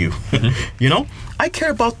about you. You know? I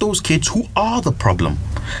care about those kids who are the problem.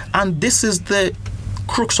 And this is the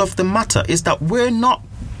crux of the matter, is that we're not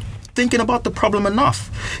thinking about the problem enough,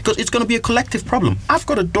 because it's going to be a collective problem. I've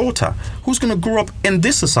got a daughter who's going to grow up in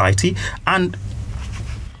this society, and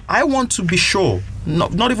I want to be sure,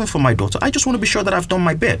 not even for my daughter, I just want to be sure that I've done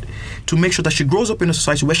my bit to make sure that she grows up in a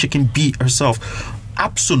society where she can be herself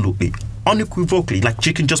absolutely, unequivocally. Like,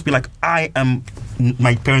 she can just be like,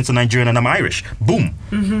 my parents are Nigerian and I'm Irish. Boom.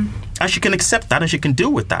 And she can accept that and she can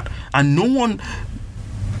deal with that. And no one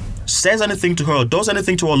says anything to her or does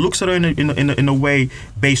anything to her or looks at her in a way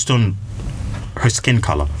based on her skin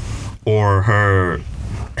color or her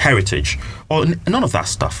heritage or none of that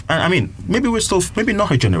stuff. And I mean, maybe maybe not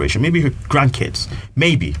her generation, maybe her grandkids,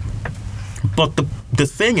 maybe. But the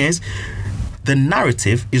thing is, the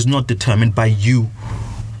narrative is not determined by you.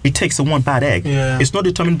 It takes one bad egg. Yeah. It's not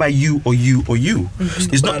determined by you or you or you.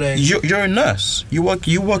 It's not. Bad egg. You're a nurse. You're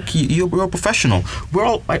a professional. We're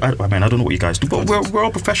all. I mean, I don't know what you guys do, but we're all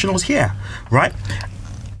professionals here, right?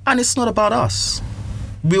 And it's not about us.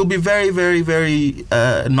 We'll be very, very, very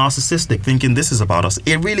narcissistic, thinking this is about us.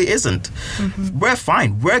 It really isn't. We're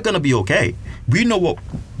fine. We're gonna be okay. We know what.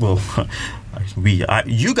 Well.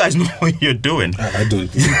 You guys know what you're doing. I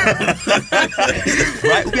don't.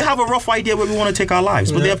 Right? We have a rough idea where we want to take our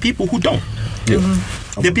lives, but there are people who don't. Yeah.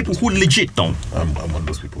 There are people who legit don't. I'm one of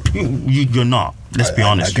those people. You're not. Let's be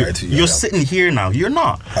honest. You're I am. sitting here now. You're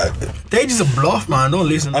not. They just a bluff, man. Don't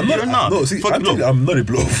listen. I'm You're not. No, see, Fuck, I'm look. not a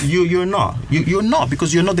bluff. You're not. You're not,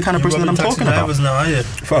 because you're not the kind of person that I'm talking about. Now, are you?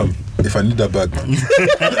 Fam, if I need that bag,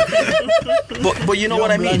 But you know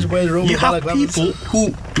what I mean. You have people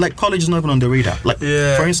who, like, college is not even on the radar. Like,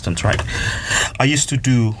 for instance, right? I used to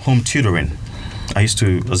do home tutoring. I used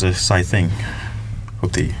to, as a side thing.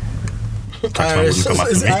 Hope the taxman wouldn't come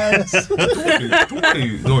after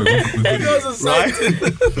me. don't worry. Right?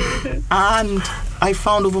 And I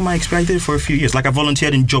found over my experience, I did it for a few years. Like, I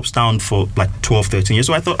volunteered in Jobstown for like 12, 13 years.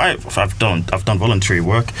 So I thought I've done voluntary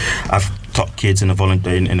work. I've taught kids in a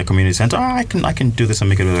community center. I can do this and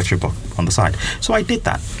make it an extra buck on the side. So I did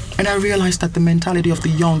that. And I realized that the mentality of the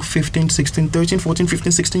young 15, 16, 13, 14,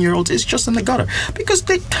 15, 16-year-olds is just in the gutter. Because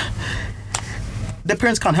their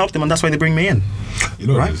parents can't help them, and that's why they bring me in. You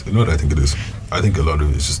know, right? You know what I think it is? I think a lot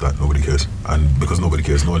of it is just that nobody cares. And because nobody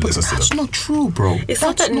cares, no one listens to them. That's not true, bro. It's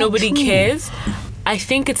not that nobody cares. I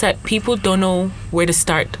think it's that people don't know where to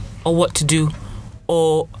start or what to do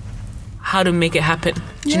or how to make it happen.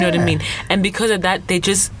 Do you know what I mean? And because of that, they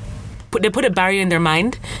just put a barrier in their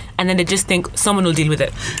mind, and then they just think someone will deal with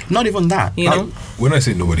it. Not even that. You know? When I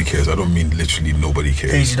say nobody cares, I don't mean literally nobody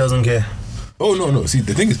cares. Daisy doesn't care. Oh no! See,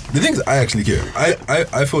 the thing is, I actually care.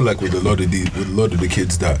 I feel like with a lot of the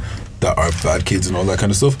kids that are bad kids and all that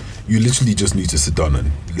kind of stuff, you literally just need to sit down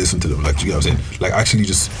and listen to them. Like, do you get what I'm saying? Like, actually,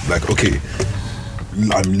 just like, okay,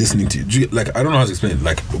 I'm listening to you. Like, I don't know how to explain it.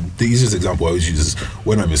 Like, the easiest example I always use is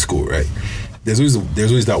when I'm in school, right? There's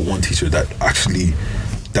always that one teacher that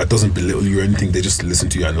doesn't belittle you or anything. They just listen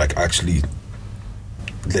to you and like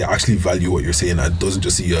they actually value what you're saying and doesn't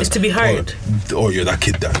just see you as to be heard. Or you're that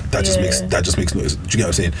kid that just makes noise. Do you get what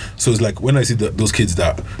I'm saying? So it's like when I see those kids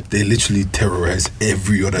that they literally terrorize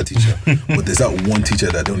every other teacher, but there's that one teacher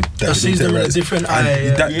that sees them in a different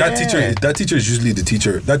eye. That teacher is usually the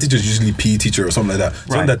teacher. That teacher is usually PE teacher or something like that.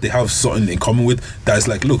 Something that they have something in common with. That is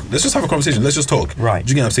like, look, let's just have a conversation. Let's just talk. Right.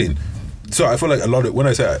 Do you get what I'm saying? So I feel like a lot of when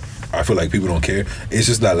I say I feel like people don't care, it's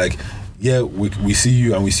just that like, yeah, we see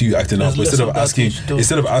you and we see you acting out, but instead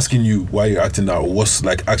of asking you why you're acting out, or what's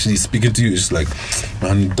like actually speaking to you, it's just like,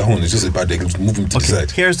 man, that one is just a bad day. Move him to the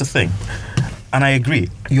side. Here's the thing, and I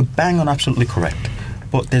agree, you're bang on absolutely correct,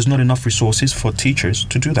 but there's not enough resources for teachers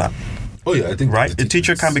to do that. Oh yeah, I think right. The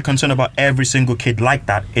teacher can't be concerned about every single kid like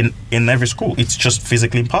that in every school. It's just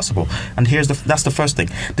physically impossible. And that's the first thing.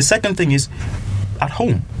 The second thing is, at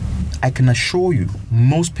home, I can assure you,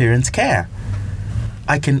 most parents care.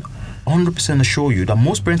 I can 100% assure you that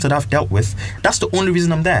most parents that I've dealt with, that's the only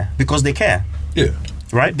reason I'm there, because they care. Yeah.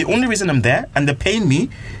 Right? The only reason I'm there, and they're paying me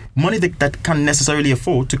money that can't necessarily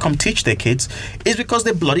afford to come teach their kids, is because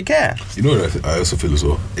they bloody care. You know what I also feel as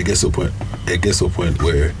well? It gets to a point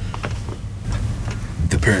where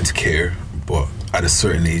the parents care, but at a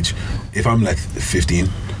certain age, if I'm like 15,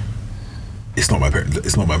 it's not my parent.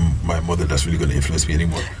 It's not my mother that's really going to influence me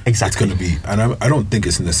anymore. Exactly. It's going to be, and I don't think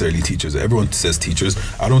it's necessarily teachers. Everyone says teachers.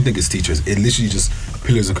 I don't think it's teachers. It literally just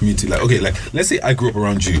pillars of community. Like, okay, like let's say I grew up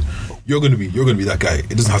around you. You're going to be that guy. It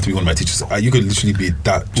doesn't have to be one of my teachers. You could literally be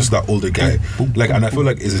that older guy. Like, and I feel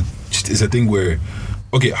like it's a thing where,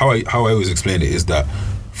 okay, how I always explain it is that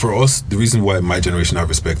for us, the reason why my generation have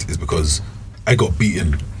respect is because I got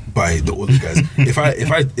beaten by the older guys. If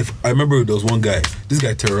I remember there was one guy, this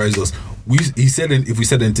guy terrorized us. He said if we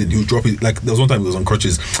said anything, he would drop it. Like there was one time he was on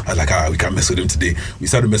crutches. I was like, we can't mess with him today. We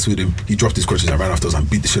started messing with him. He dropped his crutches and ran after us and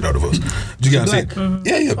beat the shit out of us. Do you get what I'm saying?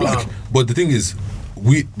 Mm-hmm. Yeah, black. But the thing is,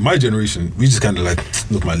 my generation, we just kind of like,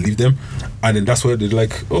 look, man, leave them. And then that's where they're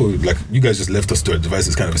like, oh, like, you guys just left us to our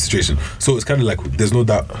devices kind of a situation. So it's kind of like, there's no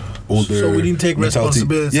that older So we didn't take mentality.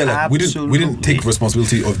 responsibility. Yeah, like, we didn't take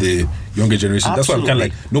responsibility of the younger generation. That's why I'm kind of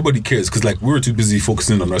like, nobody cares, because like, we were too busy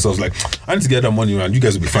focusing on ourselves. Like, I need to get that money around, you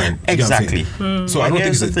guys will be fine. You get what I'm saying? Exactly. So I don't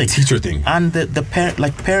think it's a teacher thing. And the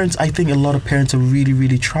parents, I think a lot of parents are really,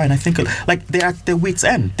 really trying. I think like they're at their wits'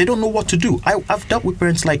 end. They don't know what to do. I've dealt with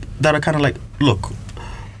parents like that are kind of like, look,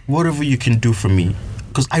 whatever you can do for me,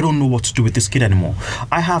 because I don't know what to do with this kid anymore.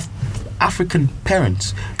 I have African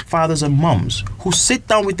parents, fathers and moms, who sit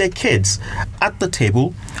down with their kids at the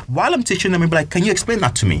table while I'm teaching them and be like, can you explain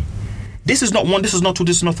that to me? This is not 1, this is not 2,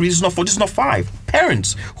 this is not 3, this is not 4, this is not 5.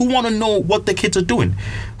 Parents who want to know what the kids are doing.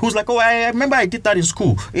 Who's like, oh, I remember I did that in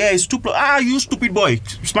school. Yeah, it's stupid. You stupid boy.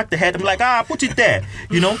 Smack the head. I'm like, put it there.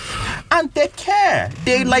 You know? And they care.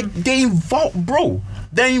 They involved, bro.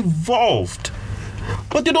 They're involved.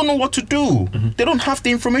 But they don't know what to do. They don't have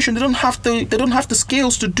the information. They don't have the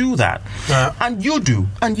skills to do that. And you do.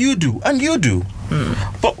 And you do. And you do.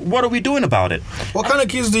 But what are we doing about it? What kind of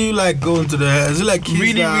kids do you like going to the? Is it like kids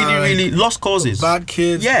really lost causes? Bad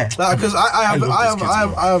kids? Yeah. Because I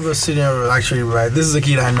have a scenario actually. Right, this is a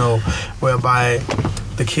kid I know, whereby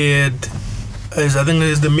the kid is, I think,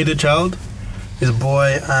 is the middle child, is a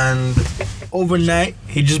boy, and overnight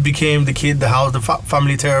he just became the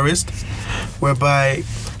family terrorist, whereby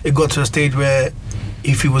it got to a stage where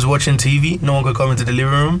if he was watching TV, no one could come into the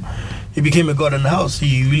living room. He became a god in the house.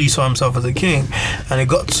 He really saw himself as a king. And it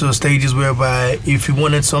got to stages whereby if he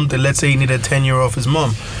wanted something, let's say he needed 10 euro off his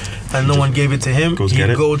mom, and no one gave it to him,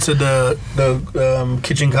 he'd go to the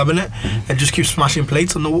kitchen cabinet and just keep smashing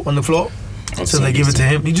plates on the floor. So they give it to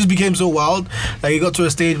him. He just became so wild. Like, he got to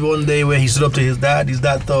a stage one day where he stood up to his dad. His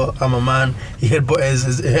dad thought, I'm a man. He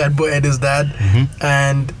headbutted his dad.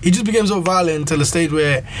 And he just became so violent until the stage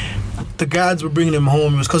where the guards were bringing him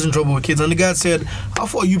home. He was causing trouble with kids. And the guard said, how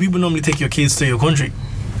far you people normally take your kids to your country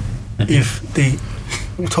if they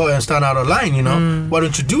try and stand out of line, you know? Why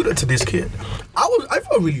don't you do that to this kid? I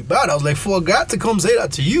felt really bad. I was like, for a guy to come say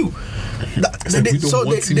that to you. But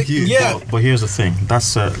here's the thing.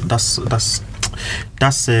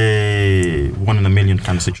 That's a 1 in a million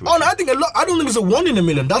kind of situation. Oh, no, I don't think it's a 1 in a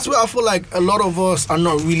million. That's where I feel like a lot of us are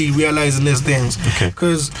not really realizing these things. Okay.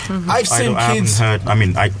 Because I've seen kids. I haven't heard. I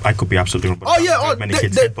mean, I could be absolutely wrong. Oh yeah.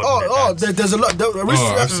 There's a lot.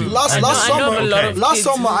 Last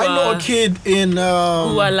summer, I know a kid in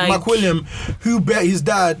McWilliam who bet his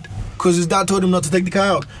dad because his dad told him not to take the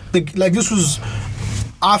car out. This was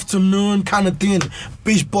afternoon kind of thing,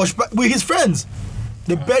 bish bosh, with his friends.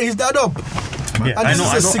 They bet his dad up. Yeah, and this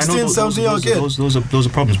is a 16, 17-year-old kid. Those are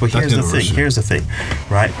problems. But here's the thing,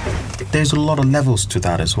 right? There's a lot of levels to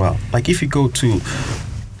that as well. Like, if you go to,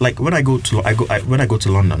 like, when I go to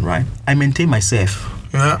London, right? I maintain myself.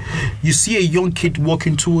 Yeah. You see a young kid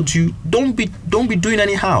walking towards you, don't be doing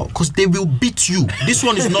anyhow, because they will beat you. This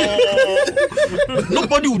one is not.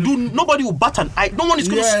 Nobody will bat an eye. No one is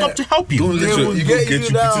going to stop to help you. Don't let you get you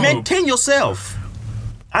down. Maintain yourself.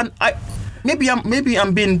 And maybe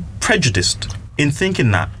I'm being prejudiced in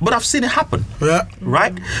thinking that, but I've seen it happen. Yeah.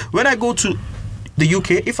 Right? When I go to the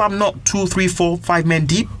UK, if I'm not 2, 3, 4, 5 men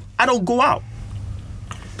deep, I don't go out.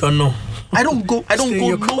 Don't know. I don't go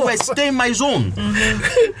nowhere. Stay in my zone.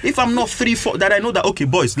 If I'm not 3, 4, that I know that, okay,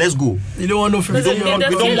 boys, let's go. You don't want no. We don't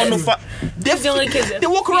want no fight. They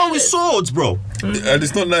walk around with swords, bro. And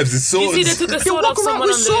it's not knives, it's swords. You see, they took a sword walk off around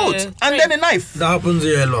with swords and then a knife. That happens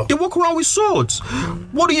here a lot. They walk around with swords.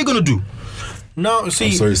 What are you gonna do? No, see.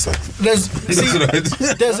 I'm sorry, sir. There's a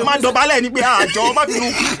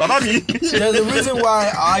reason why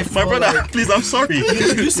I feel my brother, like, please, I'm sorry.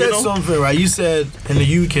 You said something, right? You said in the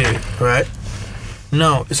UK, right?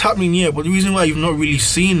 No, it's happening here, but the reason why you've not really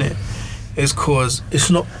seen it is because it's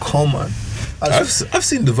not common. I've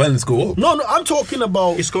seen the violence go up. No, I'm talking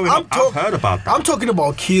about. It's going up. I've heard about that. I'm talking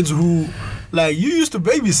about kids who, like, you used to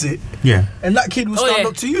babysit. Yeah. And that kid would stand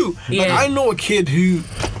up to you. Yeah. Like, I know a kid who,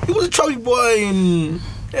 he was a chubby boy in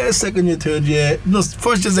second year, third year. No,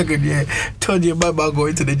 first year, second year, third year, my man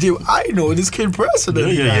going to the gym. I know this kid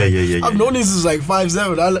personally. Yeah. I've known this since like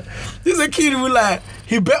 5'7". This is a kid who, like,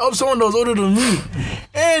 he bet up someone that was older than me.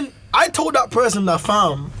 And I told that person that,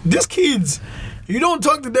 fam, these kids, you don't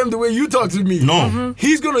talk to them the way you talk to me. No.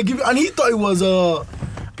 He's gonna give you, and he thought it was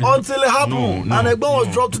until it happened, and the gun was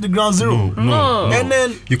dropped to the ground zero. No. And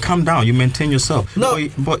then you calm down, you maintain yourself. No.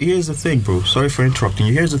 But here's the thing, bro. Sorry for interrupting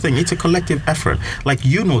you. Here's the thing. It's a collective effort. Like,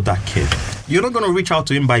 you know that kid. You're not gonna reach out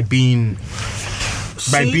to him by being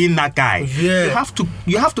that guy. Yeah.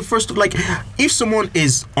 You have to first, like, if someone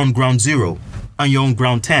is on ground 0 and you're on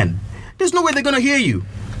ground 10, there's no way they're gonna hear you.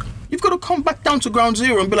 You've got to come back down to ground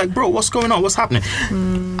zero and be like, bro, what's going on? What's happening?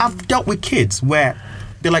 I've dealt with kids where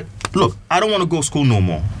they're like, look, I don't want to go to school no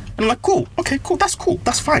more. And I'm like, cool, okay, cool, that's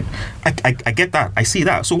fine. I get that, I see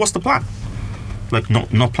that. So what's the plan? Like,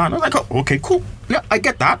 no plan. I'm like, oh, okay, cool. Yeah, I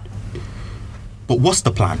get that. But what's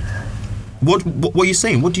the plan? What are you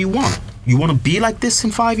saying? What do you want? You want to be like this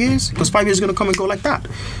in 5 years? Because 5 years is going to come and go like that.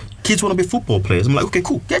 Kids want to be football players. I'm like, okay,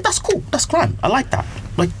 cool. Yeah, that's cool. That's grand. I like that.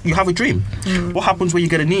 Like, you have a dream. What happens when you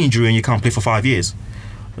get a knee injury and you can't play for 5 years?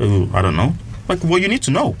 I don't know. Like, well, you need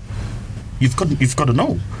to know. You've got to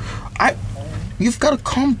know. You've got to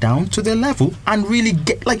come down to their level and really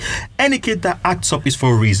get, like, any kid that acts up is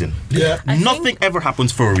for a reason. Yeah. Nothing ever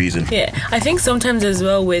happens for a reason. Yeah, I think sometimes as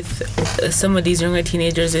well with some of these younger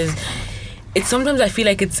teenagers is, it's sometimes I feel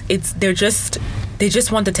like they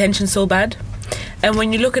just want attention so bad. And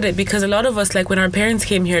when you look at it, because a lot of us, like when our parents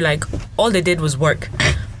came here, like all they did was work.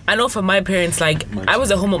 I know for my parents, like I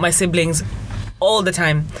was at home with my siblings all the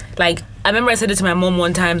time. Like I remember I said it to my mom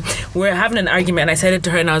one time. We were having an argument and I said it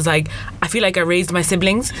to her and I was like, I feel like I raised my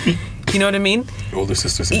siblings. You know what I mean? Older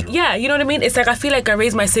sister syndrome. Yeah, you know what I mean? It's like I feel like I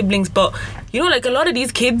raised my siblings, but you know, like a lot of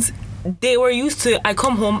these kids, they were used to, I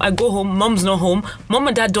come home, I go home, mom's not home, mom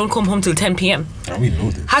and dad don't come home till 10 p.m. And we know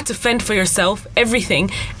this. Had to fend for yourself, everything.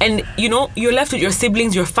 And you know, you're left with your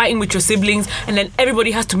siblings, you're fighting with your siblings, and then everybody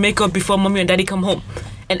has to make up before mommy and daddy come home.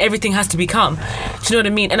 And everything has to be calm. Do you know what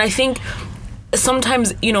I mean? And I think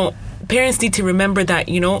sometimes, you know, parents need to remember that,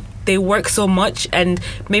 you know, they work so much and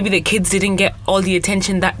maybe the kids didn't get all the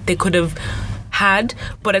attention that they could have had,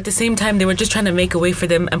 but at the same time they were just trying to make a way for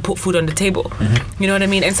them and put food on the table. You know what I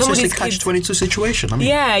mean? And some of these kids, catch-22 situation. I mean,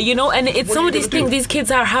 yeah, you know, and it's some of these things. These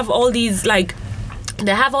kids have all these like.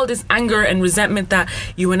 They have all this anger and resentment that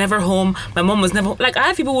you were never home. My mom was never like. I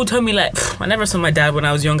have people who tell me like, I never saw my dad when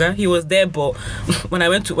I was younger. He was there, but when I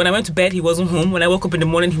went to bed, he wasn't home. When I woke up in the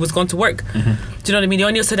morning, he was gone to work. Do you know what I mean? They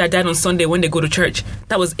only saw their dad on Sunday when they go to church.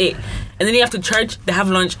 That was it. And then after church, they have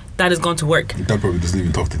lunch. Dad has gone to work. Dad probably doesn't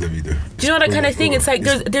even talk to them either. Do you know that kind of thing? It's like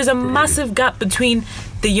there's a massive gap between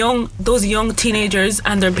those young teenagers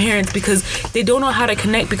and their parents because they don't know how to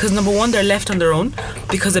connect because number one, they're left on their own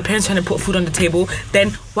because their parents trying to put food on the table.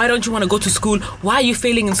 Then why don't you want to go to school? Why are you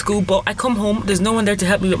failing in school? But I come home, there's no one there to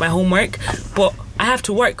help me with my homework, but I have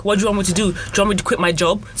to work. What do you want me to do? Do you want me to quit my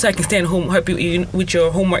job so I can stay at home help you with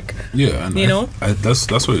your homework? Yeah, and you know,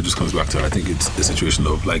 that's what it just comes back to. I think it's a situation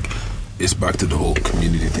of like, it's back to the whole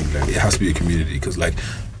community thing. Like it has to be a community because like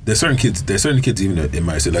there's certain kids even in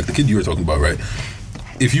my city, like the kid you were talking about, right?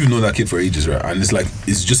 If you've known that kid for ages, right, and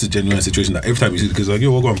it's just a genuine situation that every time you see the kid's like,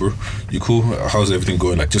 yo, what going, bro? You cool? How's everything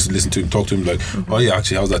going? Like, just listen to him, talk to him, like, oh yeah,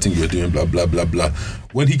 actually, how's that thing you're doing? Blah blah blah blah.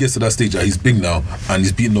 When he gets to that stage that he's big now and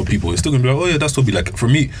he's beating up people, he's still gonna be like, oh yeah, that's totally like. For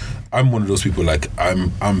me, I'm one of those people. Like,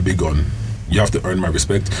 I'm big on. You have to earn my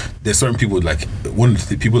respect. There's certain people like one of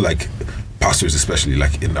the people like. Pastors, especially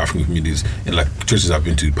like in African communities, in like churches I've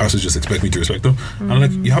been to, pastors just expect me to respect them. And I'm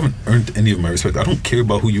like, you haven't earned any of my respect. I don't care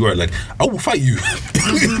about who you are. Like, I will fight you.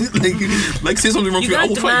 like say something wrong to me, I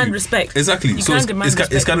will fight you. Respect. Exactly. So it's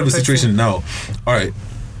kind of a situation now. All right,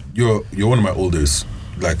 you're one of my olders.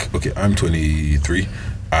 Like, okay, I'm 23,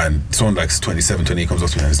 and someone like 27, 28 comes up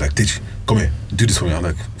to me and is like, Did you come here, do this for me? I'm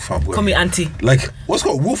like, fam, call me auntie. Like, what's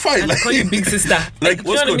called? We'll fight. Like, call you big sister. Like, you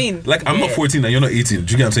know what I mean? Like, I'm not 14 and you're not 18.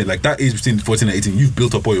 Do you get what I'm saying? Like, that age between 14 and 18, you've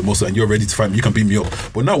built up all your muscle and you're ready to fight me. You can beat me up.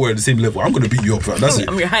 But now we're at the same level. I'm gonna beat you up. Fam. That's it.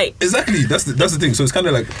 I'm your height. Exactly. That's the thing. So it's kind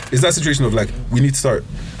of like, it's that situation of like, we need to start.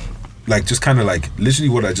 Like, just kind of like, literally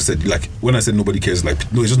what I just said, like, when I said nobody cares,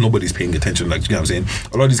 like, no, it's just nobody's paying attention. Like, you know what I'm saying?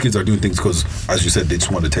 A lot of these kids are doing things because, as you said, they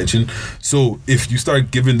just want attention. So if you start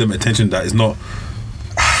giving them attention that is not...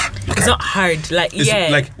 it's not hard. Like, yeah.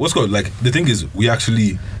 Like, what's called? Like, the thing is, we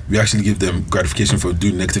actually give them gratification for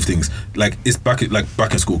doing negative things. Like, it's back in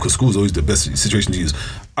school, because school is always the best situation to use.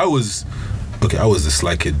 I was the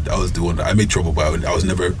sly kid. I was the one that I made trouble, but I was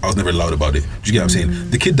never loud about it. Do you get what I'm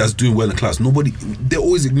saying? The kid that's doing well in class, they're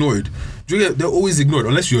always ignored. Do you get? They're always ignored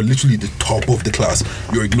unless you're literally the top of the class.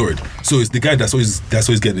 You're ignored. So it's the guy that's always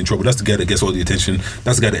getting in trouble. That's the guy that gets all the attention.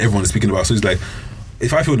 That's the guy that everyone is speaking about. So it's like,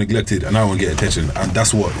 if I feel neglected and I want to get attention, and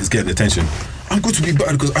that's what is getting attention, I'm going to be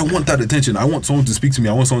bad because I want that attention. I want someone to speak to me.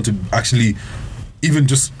 I want someone to actually even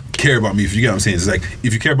just care about me. If you get what I'm saying, it's like,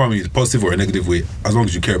 if you care about me in a positive or a negative way, as long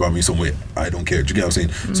as you care about me in some way, I don't care. Do you get what I'm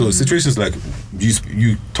saying? So situations like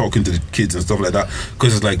you talking to the kids and stuff like that,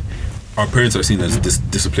 because it's like our parents are seen as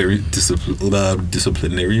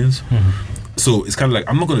disciplinarians. So it's kind of like,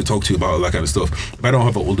 I'm not going to talk to you about all that kind of stuff. If I don't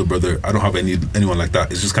have an older brother, I don't have anyone like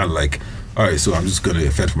that. It's just kind of like, all right, so I'm just going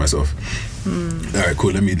to fend for myself. All right,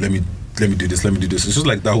 cool. Let me let me do this. It's just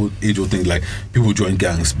like that whole age-old thing. Like people join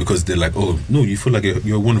gangs because they're like, oh no, you feel like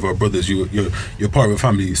you're one of our brothers. You're part of a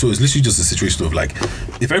family. So it's literally just a situation of like,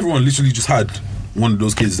 if everyone literally just had one of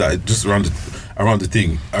those kids that just around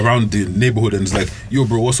the neighborhood, and it's like, yo,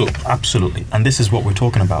 bro, what's up? Absolutely. And this is what we're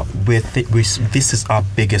talking about. This is our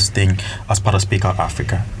biggest thing as part of Speak Out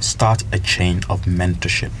Africa. Start a chain of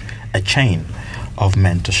mentorship. A chain of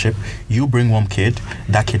mentorship. You bring one kid,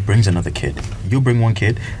 that kid brings another kid. You bring one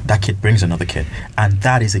kid, that kid brings another kid. And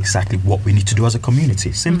that is exactly what we need to do as a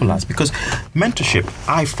community. Simple as. Because mentorship,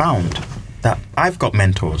 I found that I've got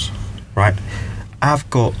mentors, right?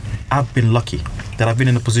 I've been lucky that I've been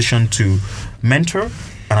in a position to mentor,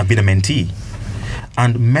 and I've been a mentee.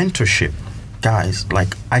 And mentorship, guys,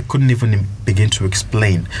 like, I couldn't even begin to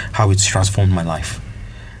explain how it's transformed my life.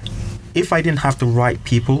 If I didn't have the right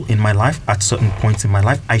people in my life at certain points in my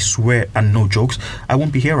life, I swear, and no jokes, I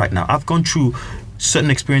won't be here right now. I've gone through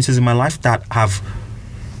certain experiences in my life that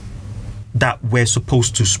were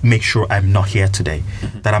supposed to make sure I'm not here today,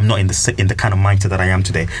 that I'm not in the kind of mindset that I am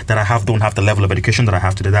today, that I don't have the level of education that I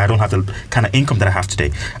have today, that I don't have the kind of income that I have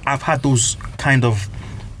today. I've had those kind of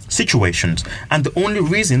situations, and the only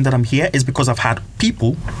reason that I'm here is because I've had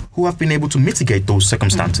people who have been able to mitigate those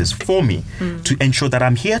circumstances for me to ensure that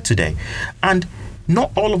I'm here today. And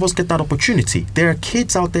not all of us get that opportunity. There are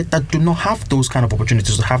kids out there that do not have those kind of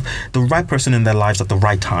opportunities to have the right person in their lives at the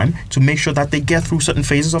right time to make sure that they get through certain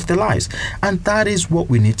phases of their lives. And that is what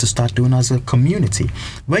we need to start doing as a community.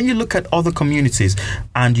 When you look at other communities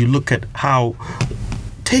and you look at how,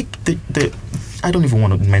 take the I don't even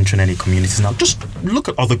want to mention any communities now. Just look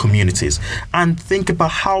at other communities and think about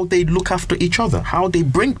how they look after each other, how they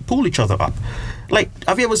pull each other up. Like,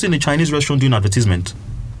 have you ever seen a Chinese restaurant doing advertisement?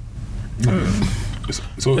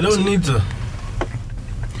 So they don't need to.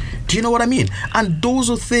 Do you know what I mean? And those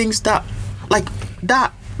are things that, like,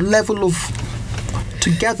 that level of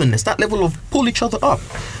togetherness, that level of pull each other up.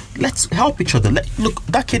 Let's help each other. Look,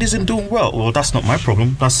 that kid isn't doing well. Well, that's not my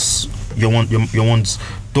problem. That's your one's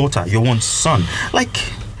daughter, your one's son. Like,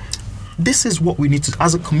 this is what we need to,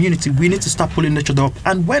 as a community, we need to start pulling each other up.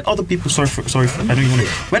 And when other people,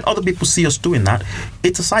 when other people see us doing that,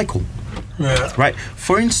 it's a cycle. Yeah. Right?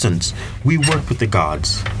 For instance, we work with the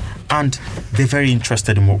guards, and they're very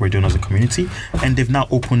interested in what we're doing as a community, and they've now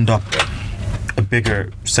opened up a bigger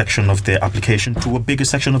section of their application to a bigger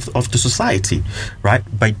section of the society, right?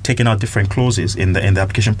 By taking out different clauses in the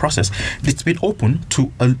application process. It's been open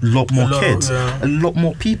to a lot more kids, a lot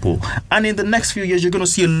more people. And in the next few years, you're going to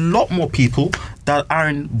see a lot more people that are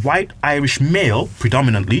in white Irish male,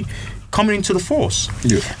 predominantly, coming into the force.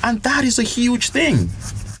 Yeah. And that is a huge thing.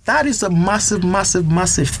 That is a massive, massive,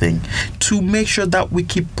 massive thing to make sure that we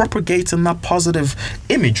keep propagating that positive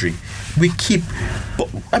imagery.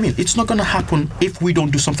 I mean, it's not going to happen if we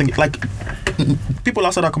don't do something. Like, people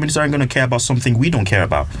outside our community aren't going to care about something we don't care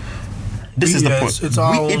about. This is the point.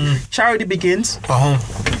 It's charity begins.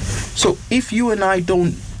 So if you and I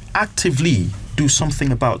don't actively do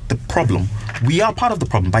something about the problem, we are part of the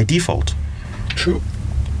problem by default. True.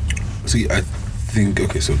 See, I think,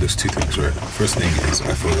 okay, so there's two things, right? First thing is,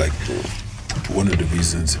 I feel like one of the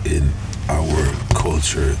reasons in our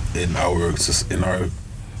culture, in our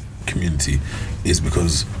community, is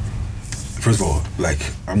because, first of all, like,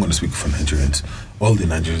 I'm going to speak for Nigerians. All the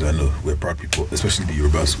Nigerians I know, we're proud people, especially the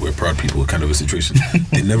Yorubas, we're proud people, kind of a situation.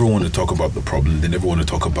 They never want to talk about the problem. They never want to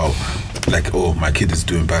talk about, like, oh, my kid is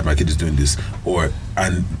doing bad, my kid is doing this.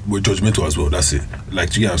 And we're judgmental as well, that's it.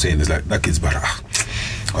 Like, do you get what I'm saying? It's like, that kid's bad.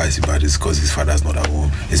 Why is he bad? It's because his father's not at home.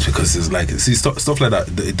 It's because it's like, see, stuff like that,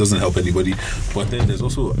 it doesn't help anybody. But then there's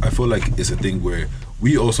also, I feel like it's a thing where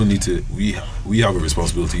we also need to, we have a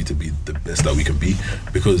responsibility to be the best that we can be,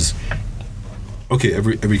 because, okay,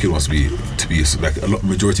 every kid wants to be like,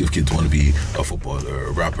 majority of kids want to be a footballer,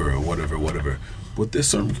 a rapper, or whatever. But there's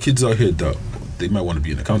some kids out here that they might want to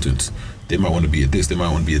be an accountant. They might want to be a this, they might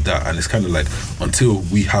want to be a that. And it's kind of like, until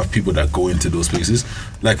we have people that go into those places,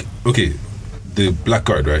 like, okay, the black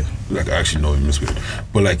guard, right? Like, I actually know him, it's weird.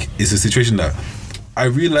 But like, it's a situation that I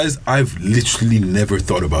realized I've literally never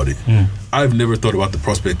thought about it. I've never thought about the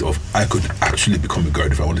prospect of I could actually become a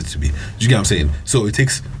guard if I wanted to be. Do you get what I'm saying? So it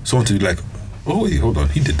takes someone to be like, oh wait, hold on,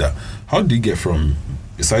 he did that. How did he get from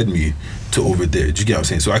beside me to over there? Do you get what I'm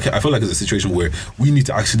saying? So I feel like it's a situation where we need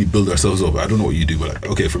to actually build ourselves up. I don't know what you do, but like,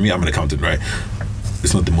 okay, for me, I'm an accountant, right?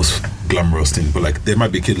 It's not the most glamorous thing, but like, there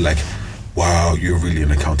might be a kid like, wow, you're really an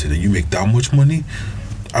accountant and you make that much money?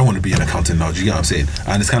 I want to be an accountant now. Do you get what I'm saying?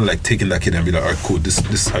 And it's kind of like taking that kid and be like, all right, cool, this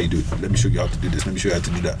is how you do it. Let me show you how to do this. Let me show you how to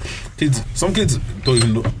do that. Some kids don't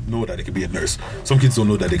even know that they can be a nurse. Some kids don't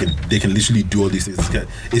know that they can literally do all these things.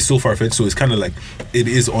 It's so far-fetched. So it's kind of like, it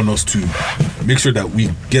is on us to make sure that we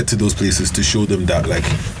get to those places to show them that, like,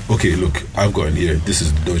 okay, look, I've gotten here. This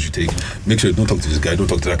is the dose you take. Make sure, don't talk to this guy. Don't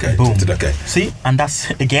talk to that guy. Boom. Talk to that guy. See, and that's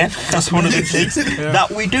one of the things that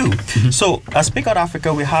we do. So at Speak Out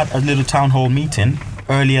Africa, we had a little town hall meeting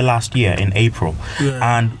earlier last year in April,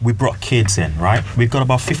 and we brought kids in, right? We've got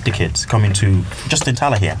about 50 kids coming to just in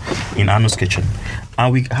Tala here in Anu's kitchen,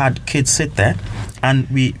 and we had kids sit there, and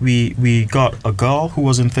we got a girl who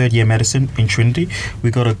was in third year medicine in Trinity.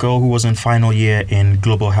 We got a girl who was in final year in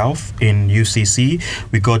global health in UCC.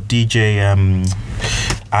 We got DJ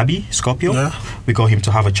Abby Scorpio. We got him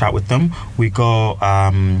to have a chat with them. We got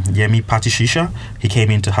Yemi Patishisha. He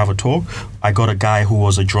came in to have a talk. I got a guy who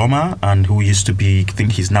was a drummer and who used to be, I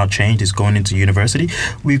think he's now changed, he's going into university.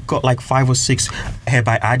 We've got like 5 or 6 here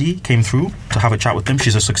by Adi came through to have a chat with them.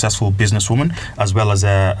 She's a successful businesswoman as well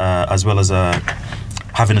as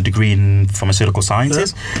having a degree in pharmaceutical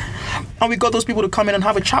sciences. And we got those people to come in and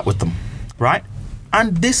have a chat with them, right?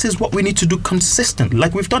 And this is what we need to do consistently.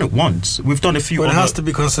 Like, we've done it once. We've done a few. But it has to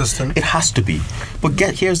be consistent. It has to be. But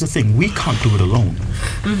here's the thing. We can't do it alone.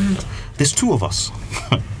 There's 2 of us.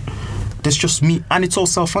 There's just me. And it's all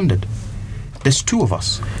self-funded. There's 2 of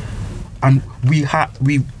us. And we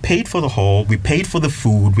paid for the hall. We paid for the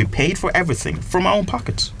food. We paid for everything from our own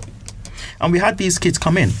pockets. And we had these kids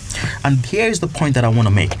come in. And here's the point that I want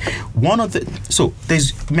to make. So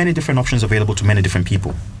there's many different options available to many different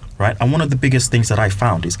people. Right? And one of the biggest things that I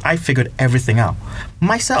found is I figured everything out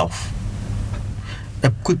myself.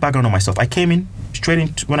 A quick background on myself. When I came in,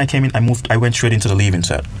 I went straight into the leave-in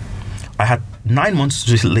cert. I had 9 months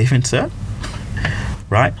to do the leave-in cert.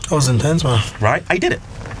 Right? That was intense, man. Right? I did it.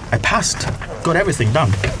 I passed. Got everything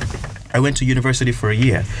done. I went to university for a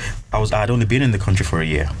year. I'd only been in the country for a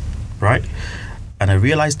year. Right? And I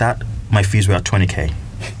realized that my fees were at 20k.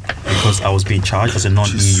 Because I was being charged as a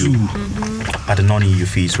non-EU at a non-EU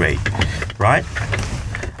fees rate, right?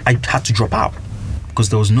 I had to drop out because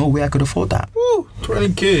there was no way I could afford that.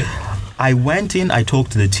 20k. I went in, I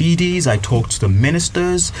talked to the TDs, I talked to the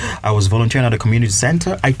ministers, I was volunteering at a community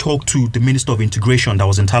center, I talked to the Minister of Integration that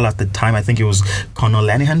was in Tala at the time, I think it was Conor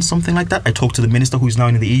Lenihan, something like that. I talked to the minister who is now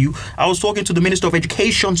in the EU. I was talking to the Minister of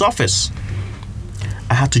Education's office.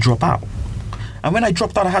 I had to drop out. And when I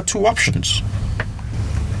dropped out, I had 2 options.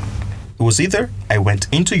 It was either I went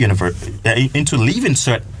into leave-in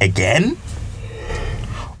cert again,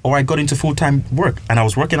 or I got into full-time work, and I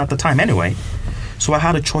was working at the time anyway. So I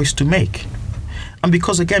had a choice to make. And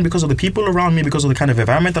because of the people around me, because of the kind of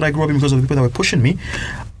environment that I grew up in, because of the people that were pushing me,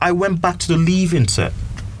 I went back to the leave-in cert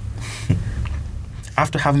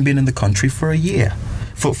after having been in the country for a year.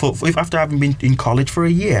 After having been in college for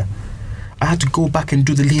a year, I had to go back and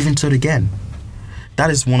do the leave-in cert again.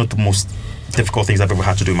 That is one of the most difficult things I've ever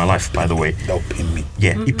had to do in my life, by the way. That would pain me.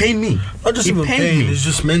 Yeah, it pained me. Not just even pain, it's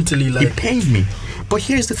just mentally like... It pained me. But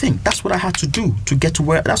here's the thing. That's what I had to do to get to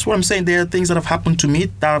where... That's what I'm saying. There are things that have happened to me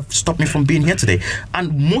that have stopped me from being here today.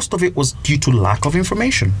 And most of it was due to lack of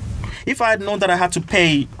information. If I had known that I had to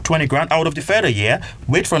pay 20 grand, I would have deferred a year,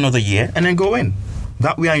 wait for another year, and then go in.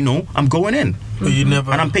 That way I know I'm going in. But you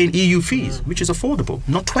never... And I'm paying EU fees, which is affordable.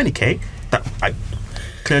 Not 20k, that I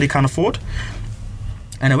clearly can't afford.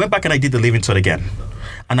 And I went back and I did the leave-in cert again.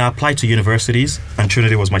 And I applied to universities, and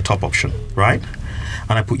Trinity was my top option, right?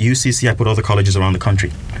 And I put UCC, I put other colleges around the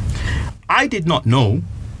country. I did not know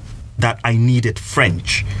that I needed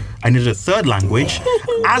French. I needed a 3rd language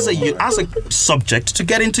as a subject to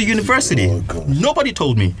get into university. Nobody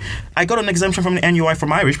told me. I got an exemption from the NUI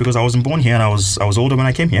from Irish because I wasn't born here and I was older when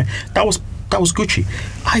I came here. That was Gucci.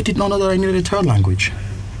 I did not know that I needed a 3rd language.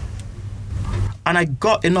 And I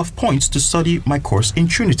got enough points to study my course in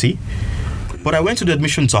Trinity. But I went to the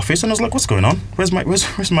admissions office and I was like, what's going on? Where's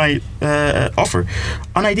my offer?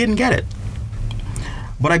 And I didn't get it.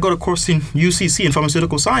 But I got a course in UCC in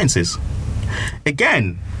pharmaceutical sciences.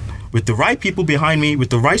 Again, with the right people behind me, with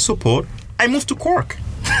the right support, I moved to Cork.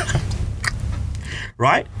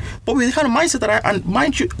 Right? But with the kind of mindset that and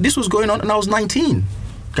mind you, this was going on and I was 19.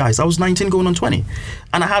 Guys, I was 19 going on 20.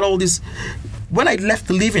 And I had all this... When I left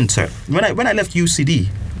the leave-in cert, when I left UCD,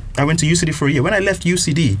 I went to UCD for a year. When I left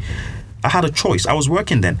UCD, I had a choice. I was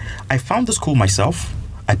working then. I found the school myself.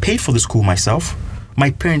 I paid for the school myself. My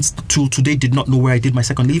parents till today did not know where I did my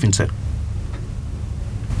second leave-in cert.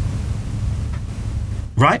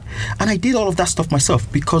 Right? And I did all of that stuff myself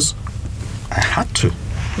because I had to.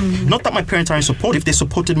 Not that my parents aren't supportive. They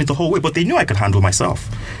supported me the whole way, but they knew I could handle myself.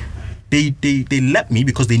 They let me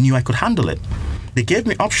because they knew I could handle it. They gave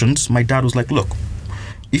me options. My dad was like, look,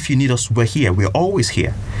 if you need us, we're here. We're always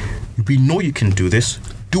here. We know you can do this.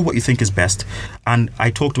 Do what you think is best. And I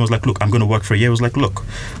talked to him. I was like, look, I'm going to work for a year. I was like, look,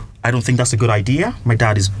 I don't think that's a good idea. My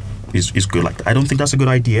dad is good like that. I don't think that's a good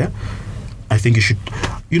idea. I think you should.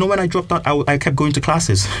 You know, when I dropped out, I kept going to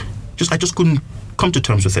classes. I just couldn't come to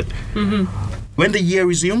terms with it. Mm-hmm. When the year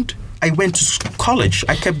resumed, I went to college.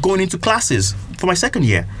 I kept going into classes for my second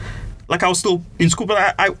year. Like I was still in school,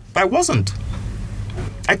 but I wasn't.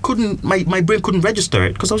 I couldn't. My brain couldn't register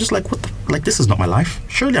it because I was just like, what? This is not my life.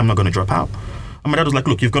 Surely I'm not going to drop out. And my dad was like,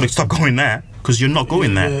 look, you've got to stop going there because you're not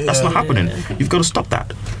going there. That's not happening. You've got to stop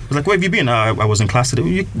that. I was like, where have you been? I was in class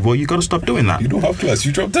today. Well, you got to stop doing that. You don't have class.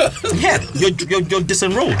 You dropped out. Yeah, you're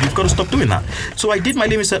disenrolled. You've got to stop doing that. So I did my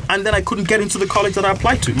leaving cert, and then I couldn't get into the college that I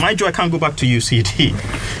applied to. Mind you, I can't go back to UCD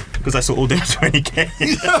because I still owe them 20K.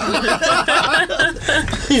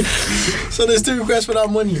 So they still request for that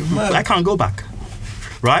money. Man. I can't go back.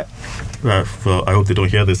 Right? Well, I hope they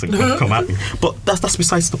don't hear this and come at me. But that's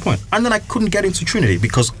besides the point. And then I couldn't get into Trinity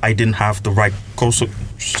because I didn't have the right course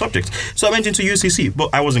subject. So I went into UCC,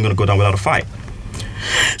 but I wasn't going to go down without a fight.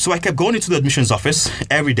 So I kept going into the admissions office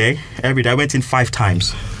every day. I went in 5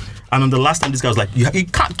 times. And on the last time, this guy was like, you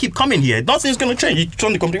can't keep coming here. Nothing's going to change. He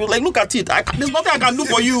turned the computer. He was like, look at it. There's nothing I can do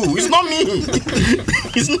for you. It's not me.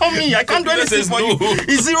 It's not me. I can't do anything for you.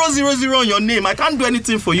 It's 000 on your name. I can't do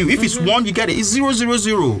anything for you. If it's 1, you get it. It's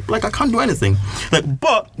 000. Like, I can't do anything. Like,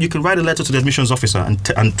 but you can write a letter to the admissions officer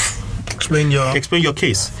and explain your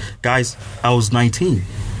case. Guys, I was 19.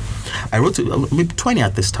 I wrote maybe 20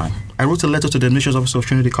 at this time. I wrote a letter to the admissions officer of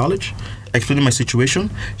Trinity College explaining my situation.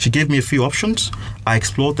 She gave me a few options. I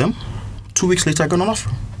explored them. 2 weeks later, I got an offer.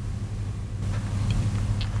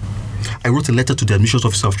 I wrote a letter to the admissions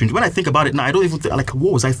officer of Trinity. When I think about it now, I don't even think,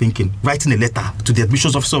 what was I thinking? Writing a letter to the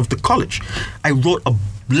admissions officer of the college. I wrote a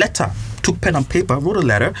letter, took pen and paper, wrote a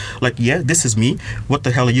letter, like, yeah, this is me. What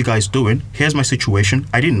the hell are you guys doing? Here's my situation.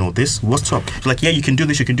 I didn't know this. What's up? It's like, yeah, you can do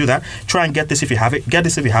this, you can do that. Try and get this if you have it. Get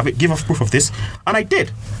this if you have it. Give us proof of this. And I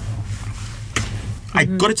did. I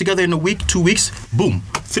got it together in a week, 2 weeks, boom.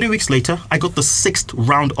 3 weeks later, I got the 6th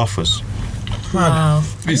round offers. Wow.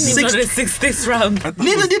 Sixth round.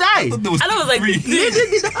 Neither did I. I was like, neither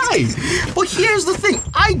did I. But here's the thing.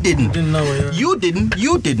 I didn't. You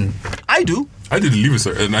didn't. I do. I didn't leave it,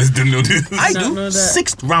 sir, and I didn't know this. I do.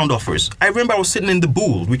 6th round offers. I remember I was sitting in the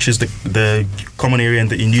Bull, which is the common area in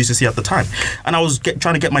UCC at the time, and I was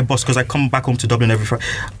trying to get my bus because I come back home to Dublin every Friday.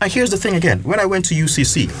 And here's the thing again. When I went to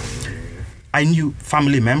UCC, I knew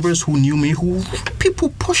family members who knew me,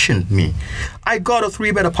 people pushing me. I got a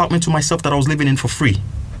 3-bed apartment to myself that I was living in for free.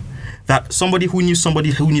 That somebody who knew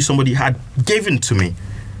somebody had given to me.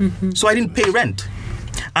 Mm-hmm. So I didn't pay rent.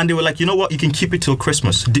 And they were like, you know what, you can keep it till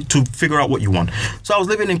Christmas to figure out what you want. So I was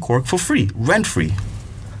living in Cork for free, rent free.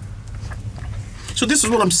 So this is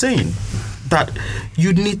what I'm saying. That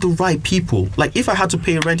you need the right people. Like, if I had to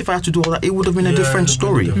pay rent, if I had to do all that, it would have been a different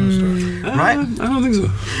story. Right? I don't think so.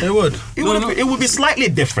 It would. It would be slightly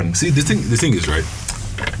different. See, the thing is, right,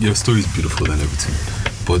 your story is beautiful and everything,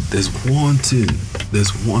 but there's one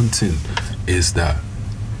thing is that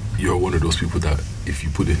you're one of those people that if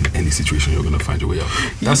you put it in any situation, you're gonna find your way out.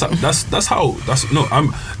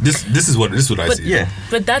 This is what I see. Yeah.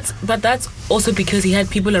 But that's also because he had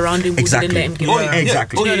people around him who didn't let him give up.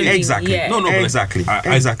 Exactly. You know what I mean? Exactly. Yeah. No, exactly.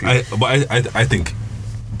 I think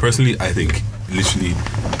personally, literally,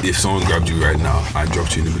 if someone grabbed you right now and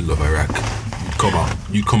dropped you in the middle of Iraq,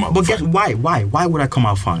 you'd come out. But guess why? Why would I come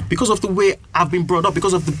out fine? Because of the way I've been brought up,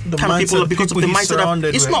 because of the kind of people, because of the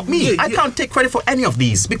mindset. It's not me. I can't take credit for any of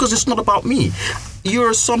these because it's not about me.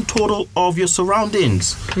 You're a sum total of your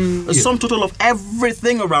surroundings, a sum total of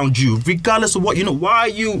everything around you, regardless of what you know. Why are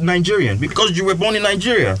you Nigerian? Because you were born in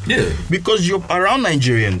Nigeria. Yeah. Because you're around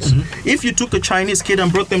Nigerians. Mm-hmm. If you took a Chinese kid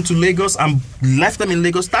and brought them to Lagos and left them in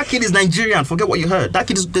Lagos, that kid is Nigerian. Forget what you heard. That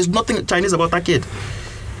kid there's nothing Chinese about that kid.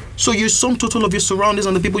 So you're sum total of your surroundings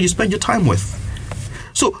and the people you spend your time with.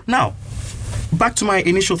 So now, back to my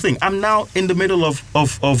initial thing. I'm now in the middle of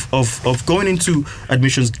going into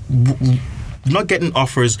admissions, not getting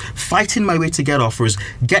offers, fighting my way to get offers,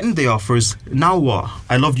 getting the offers. Now what?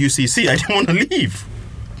 I love UCC. I don't want to leave.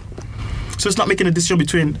 So it's not making a decision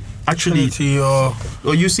between actually or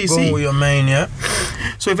UCC. Go with your main, yeah.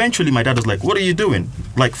 So eventually my dad was like, what are you doing?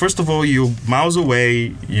 Like, first of all, you're miles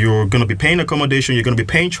away, you're going to be paying accommodation, you're going to be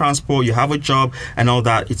paying transport, you have a job and all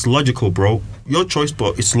that. It's logical, bro. Your choice,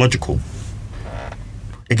 but it's logical.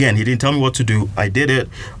 Again, he didn't tell me what to do. I did it.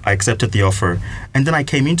 I accepted the offer. And then I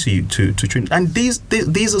came into Trinity. And these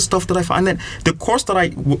are stuff that I found. And then the course that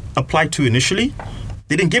I applied to initially,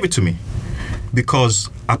 They didn't give it to me because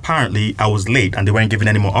apparently I was late and they weren't giving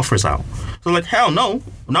any more offers out. So like, hell no.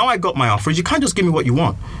 Now I got my offers. You can't just give me what you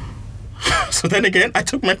want. So then again, I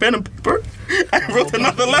took my pen and paper. I wrote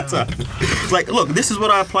another letter. Like, look, this is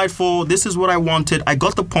what I applied for. This is what I wanted. I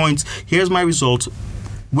got the points. Here's my results.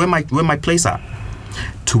 Where my place at?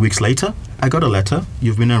 2 weeks later, I got a letter.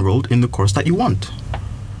 You've been enrolled in the course that you want.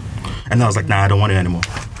 And I was like, nah, I don't want it anymore.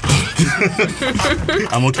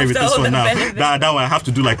 I'm okay with this one now. That one I have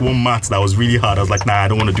to do like one maths that was really hard. I was like, nah, I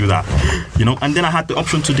don't want to do that. And then I had the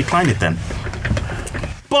option to decline it then.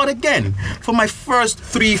 But again, for my first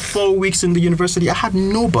 3-4 weeks in the university, I had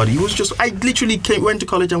nobody. It was just, I literally went to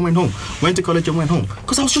college and went home. Went to college and went home.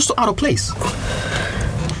 Because I was just so out of place.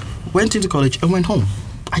 Went into college and went home.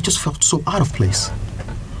 I just felt so out of place.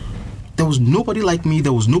 There was nobody like me.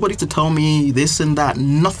 There was nobody to tell me this and that.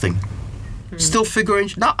 Nothing. Still figuring.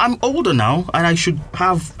 Now I'm older now, and I should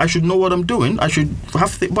know what I'm doing. I should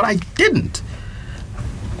have, but I didn't.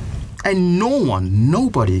 And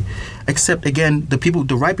nobody, except again the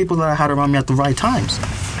right people that I had around me at the right times.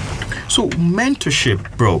 So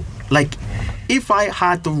mentorship, bro. Like, if I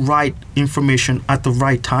had the right information at the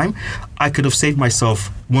right time, I could have saved myself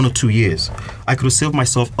 1 or 2 years. I could have saved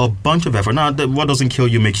myself a bunch of effort. Now, what doesn't kill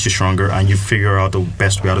you makes you stronger, and you figure out the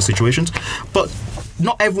best way out of situations. But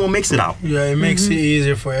not everyone makes it out. Yeah, it makes it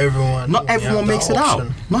easier for everyone. Not everyone makes it out.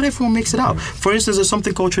 Not everyone makes it out. For instance, there's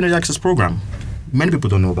something called Trinity Access Program. Many people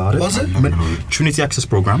don't know about it. What's it? Trinity Access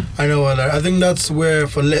Program. I know what I think that's where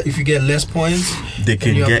if you get less points, they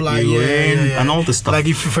can get you in and all this stuff. Like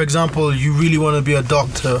if, for example, you really want to be a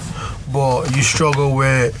doctor, but you struggle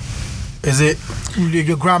with, is it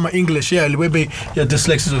your grammar English? Yeah, maybe you're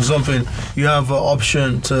dyslexic or something. You have an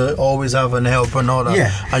option to always have an help and all that.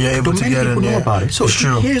 Yeah, and you're able to get in. Many people know about it. So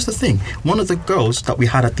here's the thing: one of the girls that we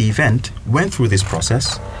had at the event went through this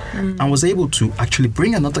process and was able to actually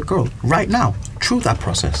bring another girl right now through that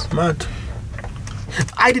process. Mad.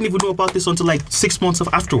 I didn't even know about this until like 6 months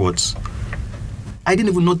afterwards. I didn't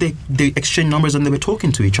even know they exchanged numbers and they were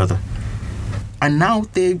talking to each other. And now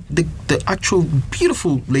the actual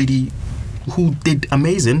beautiful lady who did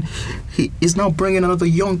amazing, he is now bringing another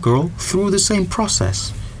young girl through the same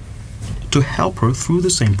process to help her through the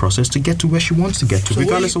same process to get to where she wants to get to, so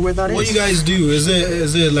regardless of where that is. What you guys do, is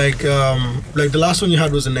it like the last one you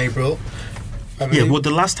had was in April? Well, the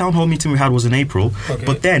last town hall meeting we had was in April, okay.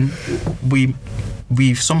 But then we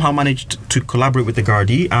somehow managed to collaborate with the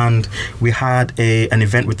Gardaí, and we had an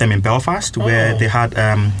event with them in Belfast where they had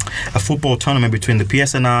a football tournament between the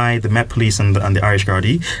PSNI, the Met Police and the Irish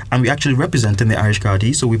Gardaí, and we actually represented the Irish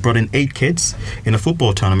Gardaí. So we brought in 8 kids in a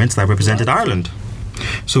football tournament that represented Ireland.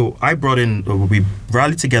 So I brought in, we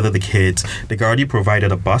rallied together the kids. The Gardaí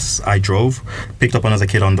provided a bus. I drove, picked up another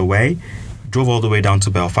kid on the way, drove all the way down to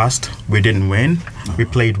Belfast. We didn't win. We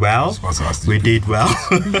played well. We did well.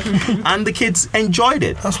 And the kids enjoyed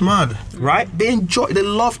it. That's mad. Right? They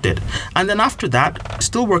loved it. And then after that,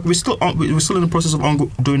 we're still in the process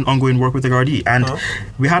of doing ongoing work with the Gardaí. And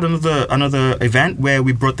we had another event where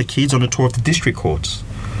we brought the kids on a tour of the district courts.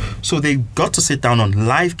 So they got to sit down on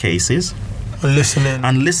live cases.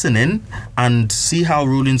 Listening and see how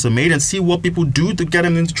rulings are made and see what people do to get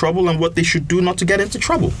them into trouble and what they should do not to get into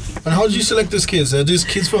trouble. And how did you select these kids? Are these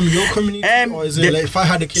kids from your community? Or is it like if I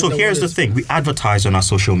had a kid? So here's the thing. We advertise on our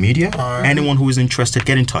social media. Right. Anyone who is interested,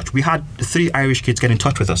 get in touch. We had 3 Irish kids get in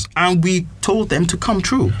touch with us and we told them to come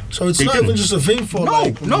true. So it's not even just a thing for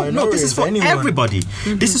No, this is for everybody.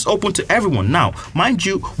 Mm-hmm. This is open to everyone. Now, mind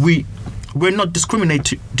you, we're not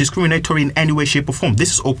discriminatory in any way, shape or form.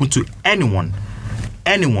 This is open to anyone,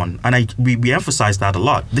 and we emphasize that a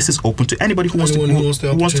lot. This is open to anybody who wants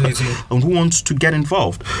to get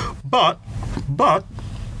involved. But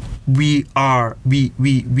we owe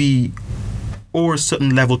a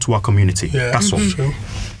certain level to our community. Yeah, that's all. Sure.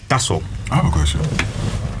 That's all. I have a question.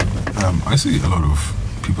 I see a lot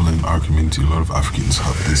of people in our community, a lot of Africans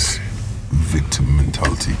have this victim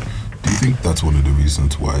mentality. Do you think that's one of the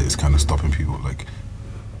reasons why it's kind of stopping people? Like,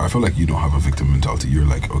 I feel like you don't have a victim mentality. You're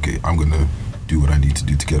like, okay, I'm going to do what I need to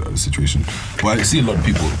do to get out of the situation. But I see a lot of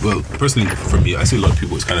people, well, personally for me, I see a lot of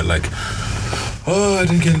people, it's kind of like, oh, I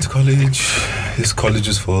didn't get into college. It's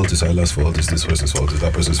college's fault, it's Isla's fault, it's this person's fault, it's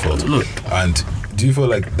that person's fault. Look. And do you feel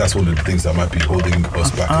like that's one of the things that might be holding us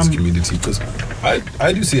back as a community? Because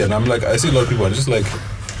I do see it, and I'm like, I see a lot of people, and it's just like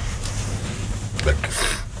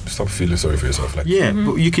stop feeling sorry for yourself. Like, yeah,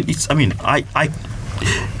 but you can. It's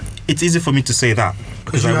easy for me to say that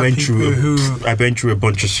because I went through a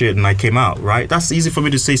bunch of shit and I came out, right? That's easy for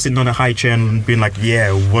me to say sitting on a high chair and being like,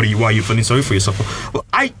 yeah, why are you feeling sorry for yourself? Well,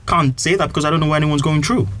 I can't say that because I don't know what anyone's going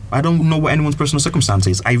through. I don't know what anyone's personal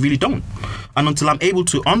circumstances. I really don't. And until I'm able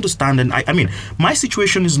to understand, and I mean, my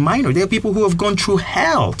situation is minor. There are people who have gone through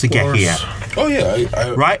hell to get here. Oh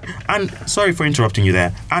yeah, right? And sorry for interrupting you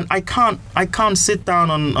there. And I can't sit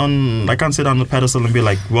down on the pedestal and be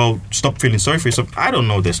like, well, stop feeling sorry for yourself. I don't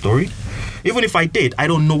know their story. Even if I did, I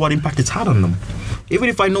don't know what impact it's had on them. Even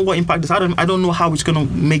if I know what impact it's had on them, I don't know how it's going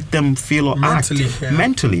to make them feel or act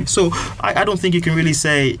mentally. So I don't think you can really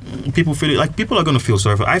say people feel like people are going to feel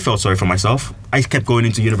sorry for. I felt sorry for myself. I kept going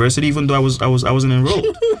into university even though I wasn't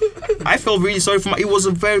enrolled. I felt really sorry for it was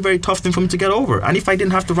a very, very tough thing for me to get over. And if I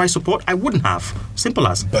didn't have the right support, I wouldn't have. Simple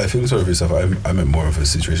as. But feeling sorry for yourself, I meant more of a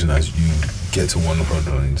situation as you get to one point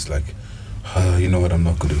and it's like, you know what, I'm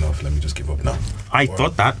not good enough. Let me just give up now. I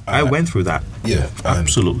thought that. I went through that. Yeah.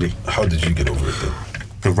 Absolutely. How did you get over it then?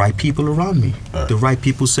 The right people around me. Right. The right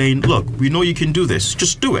people saying, look, we know you can do this.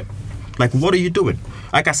 Just do it. Like, what are you doing?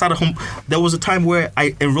 Like, I sat at home. There was a time where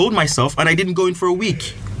I enrolled myself and I didn't go in for a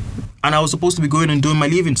week. And I was supposed to be going and doing my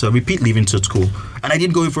repeat leaving to school. And I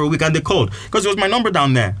didn't go in for a week and they called. Because there was my number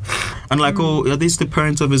down there. And like, oh, are these the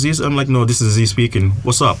parents of Aziz? I'm like, no, this is Aziz speaking.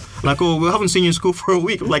 What's up? Like, oh, we haven't seen you in school for a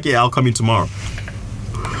week. I'm like, yeah, I'll come in tomorrow.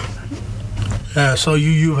 So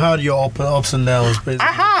you've had your ups and downs, basically.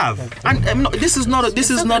 I have. And this is not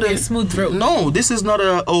a smooth road. No, this is not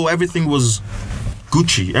everything was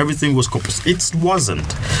Gucci, everything was copious. It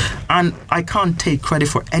wasn't. And I can't take credit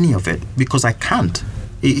for any of it because I can't.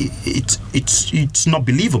 It's not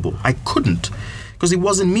believable. I couldn't because it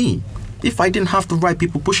wasn't me. If I didn't have the right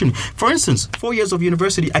people pushing me. For instance, 4 years of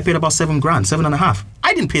university, I paid about $7,000, $7.5.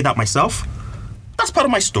 I didn't pay that myself. That's part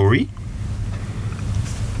of my story.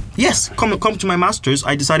 Yes, come to my master's,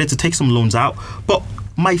 I decided to take some loans out, but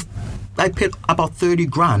I paid about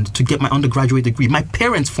 $30,000 to get my undergraduate degree. My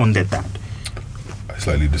parents funded that. I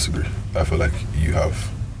slightly disagree. I feel like you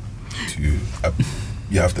have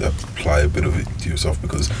to apply a bit of it to yourself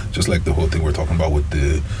because just like the whole thing we're talking about with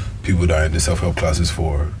the people that are in the self-help classes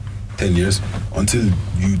for 10 years, until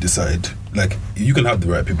you decide, like, you can have the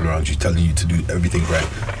right people around you telling you to do everything right,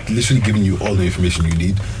 literally giving you all the information you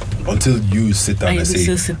need, until you sit down and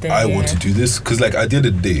say, I want to do this. Because, like, at the end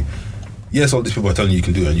of the day, yes, all these people are telling you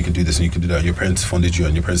can do it and you can do this and you can do that, and your parents funded you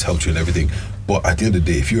and your parents helped you and everything, but at the end of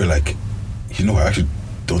the day, if you're like, you know, I actually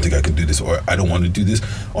don't think I can do this, or I don't want to do this,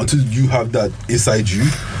 until you have that inside you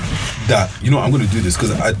that, you know, I'm going to do this,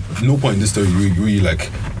 because at no point in this story you like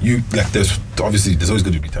there's always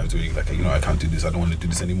going to be times where you're like, you know, I can't do this, I don't want to do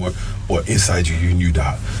this anymore, but inside you knew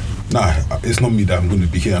that, nah, it's not me that I'm going to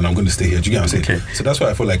be here and I'm going to stay here. Do you get what I'm saying? Okay. So that's why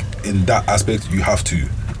I feel like in that aspect you have to,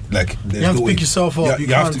 like, you have to pick yourself up. You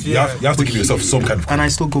have to give yourself some kind of. And I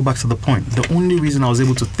still go back to the point. The only reason I was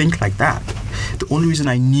able to think like that, the only reason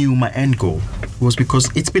I knew my end goal was because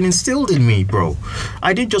it's been instilled in me, bro.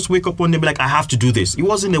 I didn't just wake up one day and be like, I have to do this. It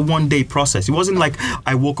wasn't a one-day process. It wasn't like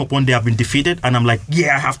I woke up one day, I've been defeated, and I'm like,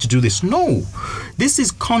 yeah, I have to do this. No, this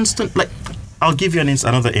is constant. Like, I'll give you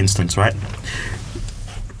another instance, right?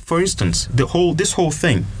 For instance, this whole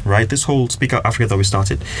thing, right? This whole Speak Out Africa that we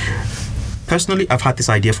started. Personally, I've had this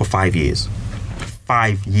idea for 5 years.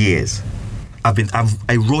 5 years.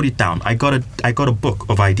 I wrote it down. I got a book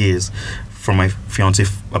of ideas from my fiance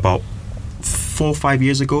about 4 or 5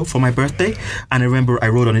 years ago for my birthday, and I remember I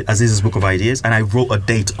wrote on it Aziz's book of ideas, and I wrote a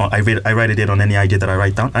date on. I write a date on any idea that I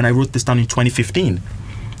write down, and I wrote this down in 2015.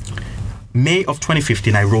 May of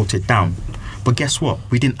 2015, I wrote it down. But guess what?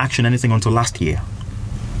 We didn't action anything until last year.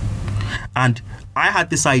 And I had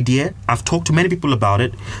this idea. I've talked to many people about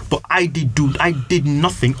it, but I did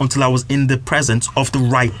nothing until I was in the presence of the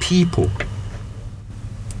right people.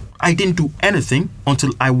 I didn't do anything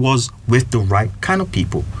until I was with the right kind of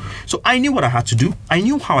people. So I knew what I had to do. I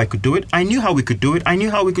knew how I could do it. I knew how we could do it. I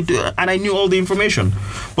knew how we could do it, and I knew all the information.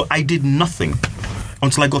 But I did nothing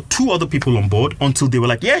until I got 2 other people on board, until they were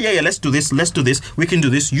like, yeah, let's do this, we can do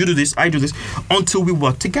this, you do this, I do this, until we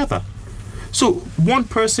work together. So one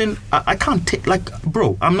person, I can't take, like,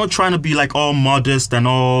 bro, I'm not trying to be like all modest and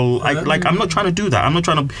all, I'm not trying to do that. I'm not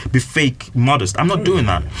trying to be fake modest. I'm not doing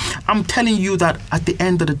that. I'm telling you that at the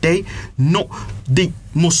end of the day, no, the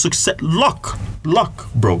most luck,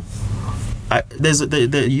 bro. There's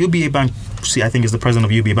the UBA Bank, I think is the president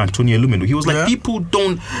of UBA Bank, Tony Elumelu. He was like, people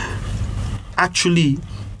don't actually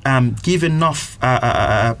give enough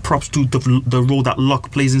props to the role that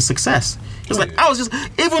luck plays in success. He was like, I was just,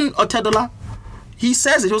 even Otedola, he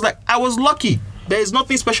says it. He was like, I was lucky. There is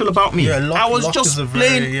nothing special about me. Yeah, I was luck just is a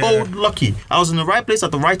plain very, old lucky. I was in the right place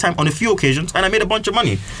at the right time on a few occasions, and I made a bunch of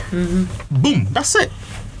money. Boom, that's it.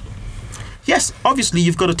 Yes, obviously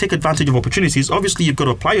you've got to take advantage of opportunities. Obviously you've got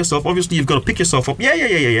to apply yourself. Obviously you've got to pick yourself up.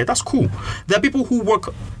 Yeah. That's cool. There are people who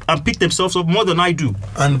work and pick themselves up more than I do,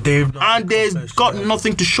 And they've got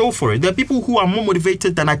nothing to show for it. There are people who are more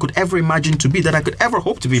motivated than I could ever imagine to be, that I could ever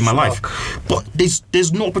hope to be in my life. But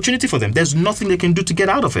there's no opportunity for them. There's nothing they can do to get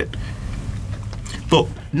out of it. But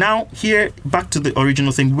now, here, back to the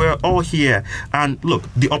original thing, we're all here. And look,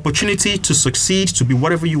 the opportunity to succeed, to be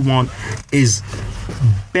whatever you want, is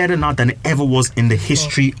better now than it ever was in the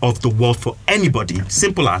history of the world for anybody.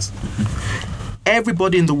 Simple as.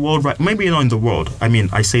 Everybody in the world, right? Maybe not in the world. I mean,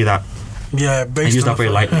 I say that. Yeah, I use that very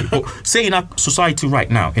lightly. But say in our society right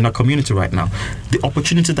now, in our community right now, the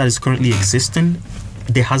opportunity that is currently existing,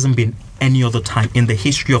 there hasn't been any other time in the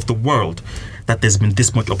history of the world that there's been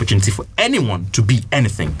this much opportunity for anyone to be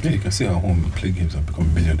anything. Yeah, you can sit at home and play games and become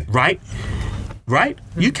a millionaire. Right?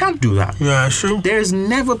 You can't do that. Yeah, sure. There's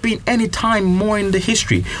never been any time more in the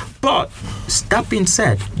history. But that being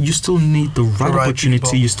said, you still need the right opportunity.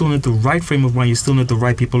 People. You still need the right frame of mind. You still need the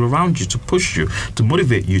right people around you to push you, to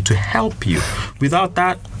motivate you, to help you. Without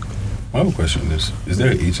that, I have a question. Is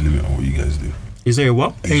there an age limit on what you guys do? is there a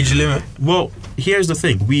what? Age limit. Well, here's the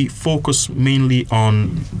thing. We focus mainly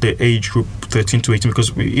on the age group 13 to 18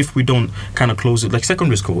 because if we don't kind of close it, like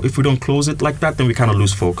secondary school, if we don't close it like that, then we kind of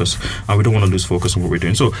lose focus. And we don't want to lose focus on what we're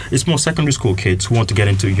doing. So it's more secondary school kids who want to get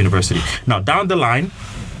into university. Now, down the line,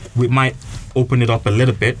 we might open it up a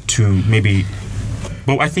little bit to maybe...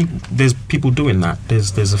 But I think there's people doing that.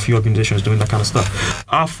 There's a few organizations doing that kind of stuff.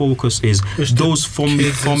 Our focus is those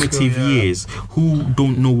formative years who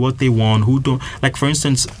don't know what they want, who don't... Like, for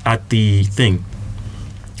instance, at the thing,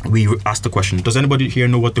 we asked the question, does anybody here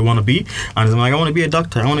know what they want to be? And I'm like, I want to be a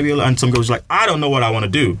doctor. I want to be and some girls like, I don't know what I want to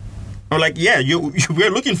do. I'm like, yeah, we're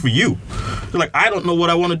looking for you. They're like, I don't know what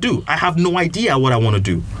I want to do. I have no idea what I want to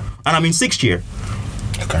do. And I'm in 6th year.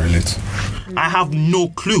 I can't relate. I have no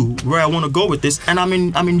clue where I want to go with this, and I'm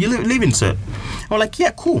in leaving cert. I'm like,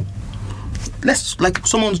 yeah, cool. Let's like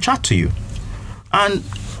someone to chat to you, and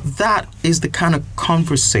that is the kind of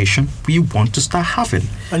conversation we want to start having.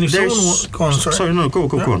 And if go on, sorry. No, go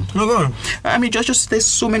on. No, go on. I mean, just there's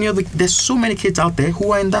so many kids out there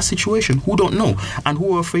who are in that situation who don't know and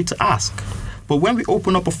who are afraid to ask. But when we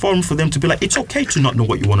open up a forum for them to be like, it's okay to not know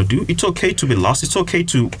what you want to do. It's okay to be lost. It's okay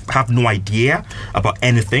to have no idea about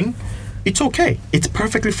anything. It's okay. It's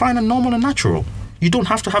perfectly fine and normal and natural. You don't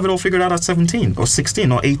have to have it all figured out at 17 or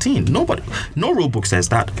 16 or 18. Nobody. No rule book says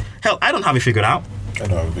that. Hell, I don't have it figured out. I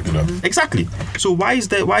don't have it figured out. Exactly. So why is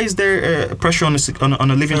there pressure on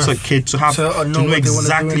a living kid to have to know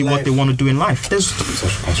exactly what they want to do in life? There's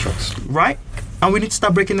social constructs. Right? And we need to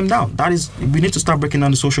start breaking them down. We need to start breaking down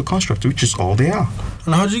the social construct, which is all they are.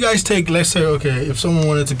 And how do you guys take, let's say, okay, if someone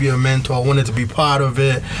wanted to be a mentor, wanted to be part of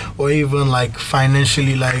it, or even like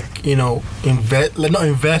financially, like, you know, not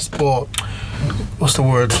invest, but what's the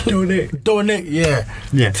word? Donate, yeah.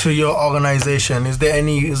 To your organization. Is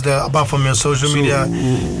there apart from your social media?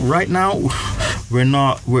 Right now, we're in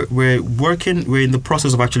the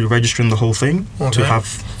process of actually registering the whole thing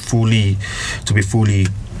to be fully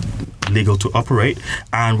legal to operate,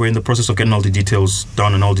 and we're in the process of getting all the details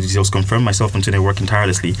done and all the details confirmed. Myself and Tune are working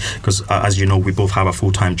tirelessly because as you know, we both have our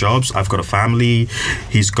full-time jobs. I've got a family.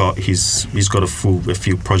 He's got a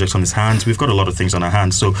few projects on his hands. We've got a lot of things on our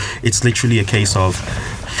hands, so it's literally a case of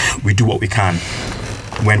we do what we can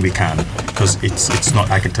when we can, because it's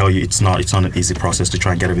not, I can tell you, it's not an easy process to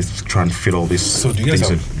try and fit all this. So do you guys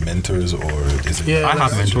have mentors, or is it? Yeah, I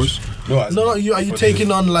have mentors. No. Are you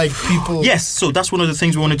taking on like people? Yes. So that's one of the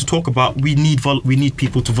things we wanted to talk about. We need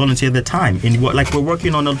people to volunteer their time. Like we're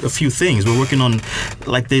working on a few things. We're working on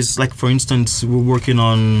for instance, we're working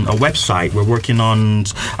on a website. We're working on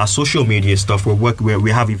our social media stuff.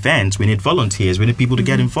 We have events. We need volunteers. We need people to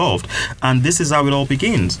get involved. And this is how it all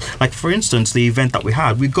begins. Like for instance, the event that we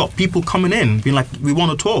had, we got people coming in, being like, we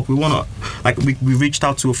want to talk. We want to we reached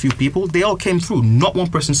out to a few people. They all came through. Not one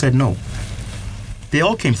person said no. They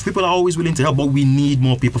all came. People are always willing to help, but we need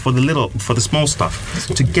more people for the small stuff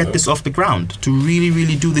to get this off the ground, to really,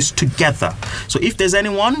 really do this together. So if there's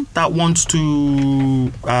anyone that wants to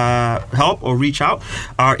help or reach out,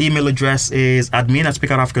 our email address is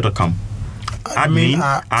admin@speakoutafrica.com. Admin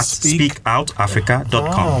at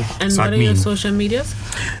speakoutafrica.com. And what are your social medias?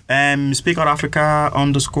 Speak Out Africa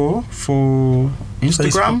 _ for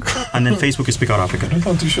Instagram, and then Facebook is Speak Out Africa.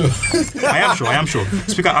 I'm too sure. I am sure.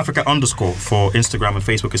 Speak Out Africa _ for Instagram, and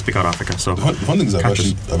Facebook is Speak Out Africa. So One thing is I've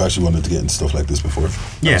actually wanted to get into stuff like this before.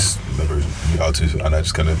 Yeah. I just never knew how to, and I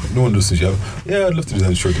just kind of, no one does since you have. Yeah, I'd love to do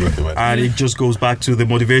that. Sure, to recommend. And it just goes back to the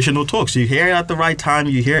motivational talks. You hear it at the right time.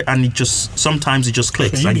 You hear it, and sometimes it just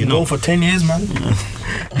clicks. You've and been going for 10 years, man.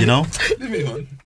 You know. Leave me alone.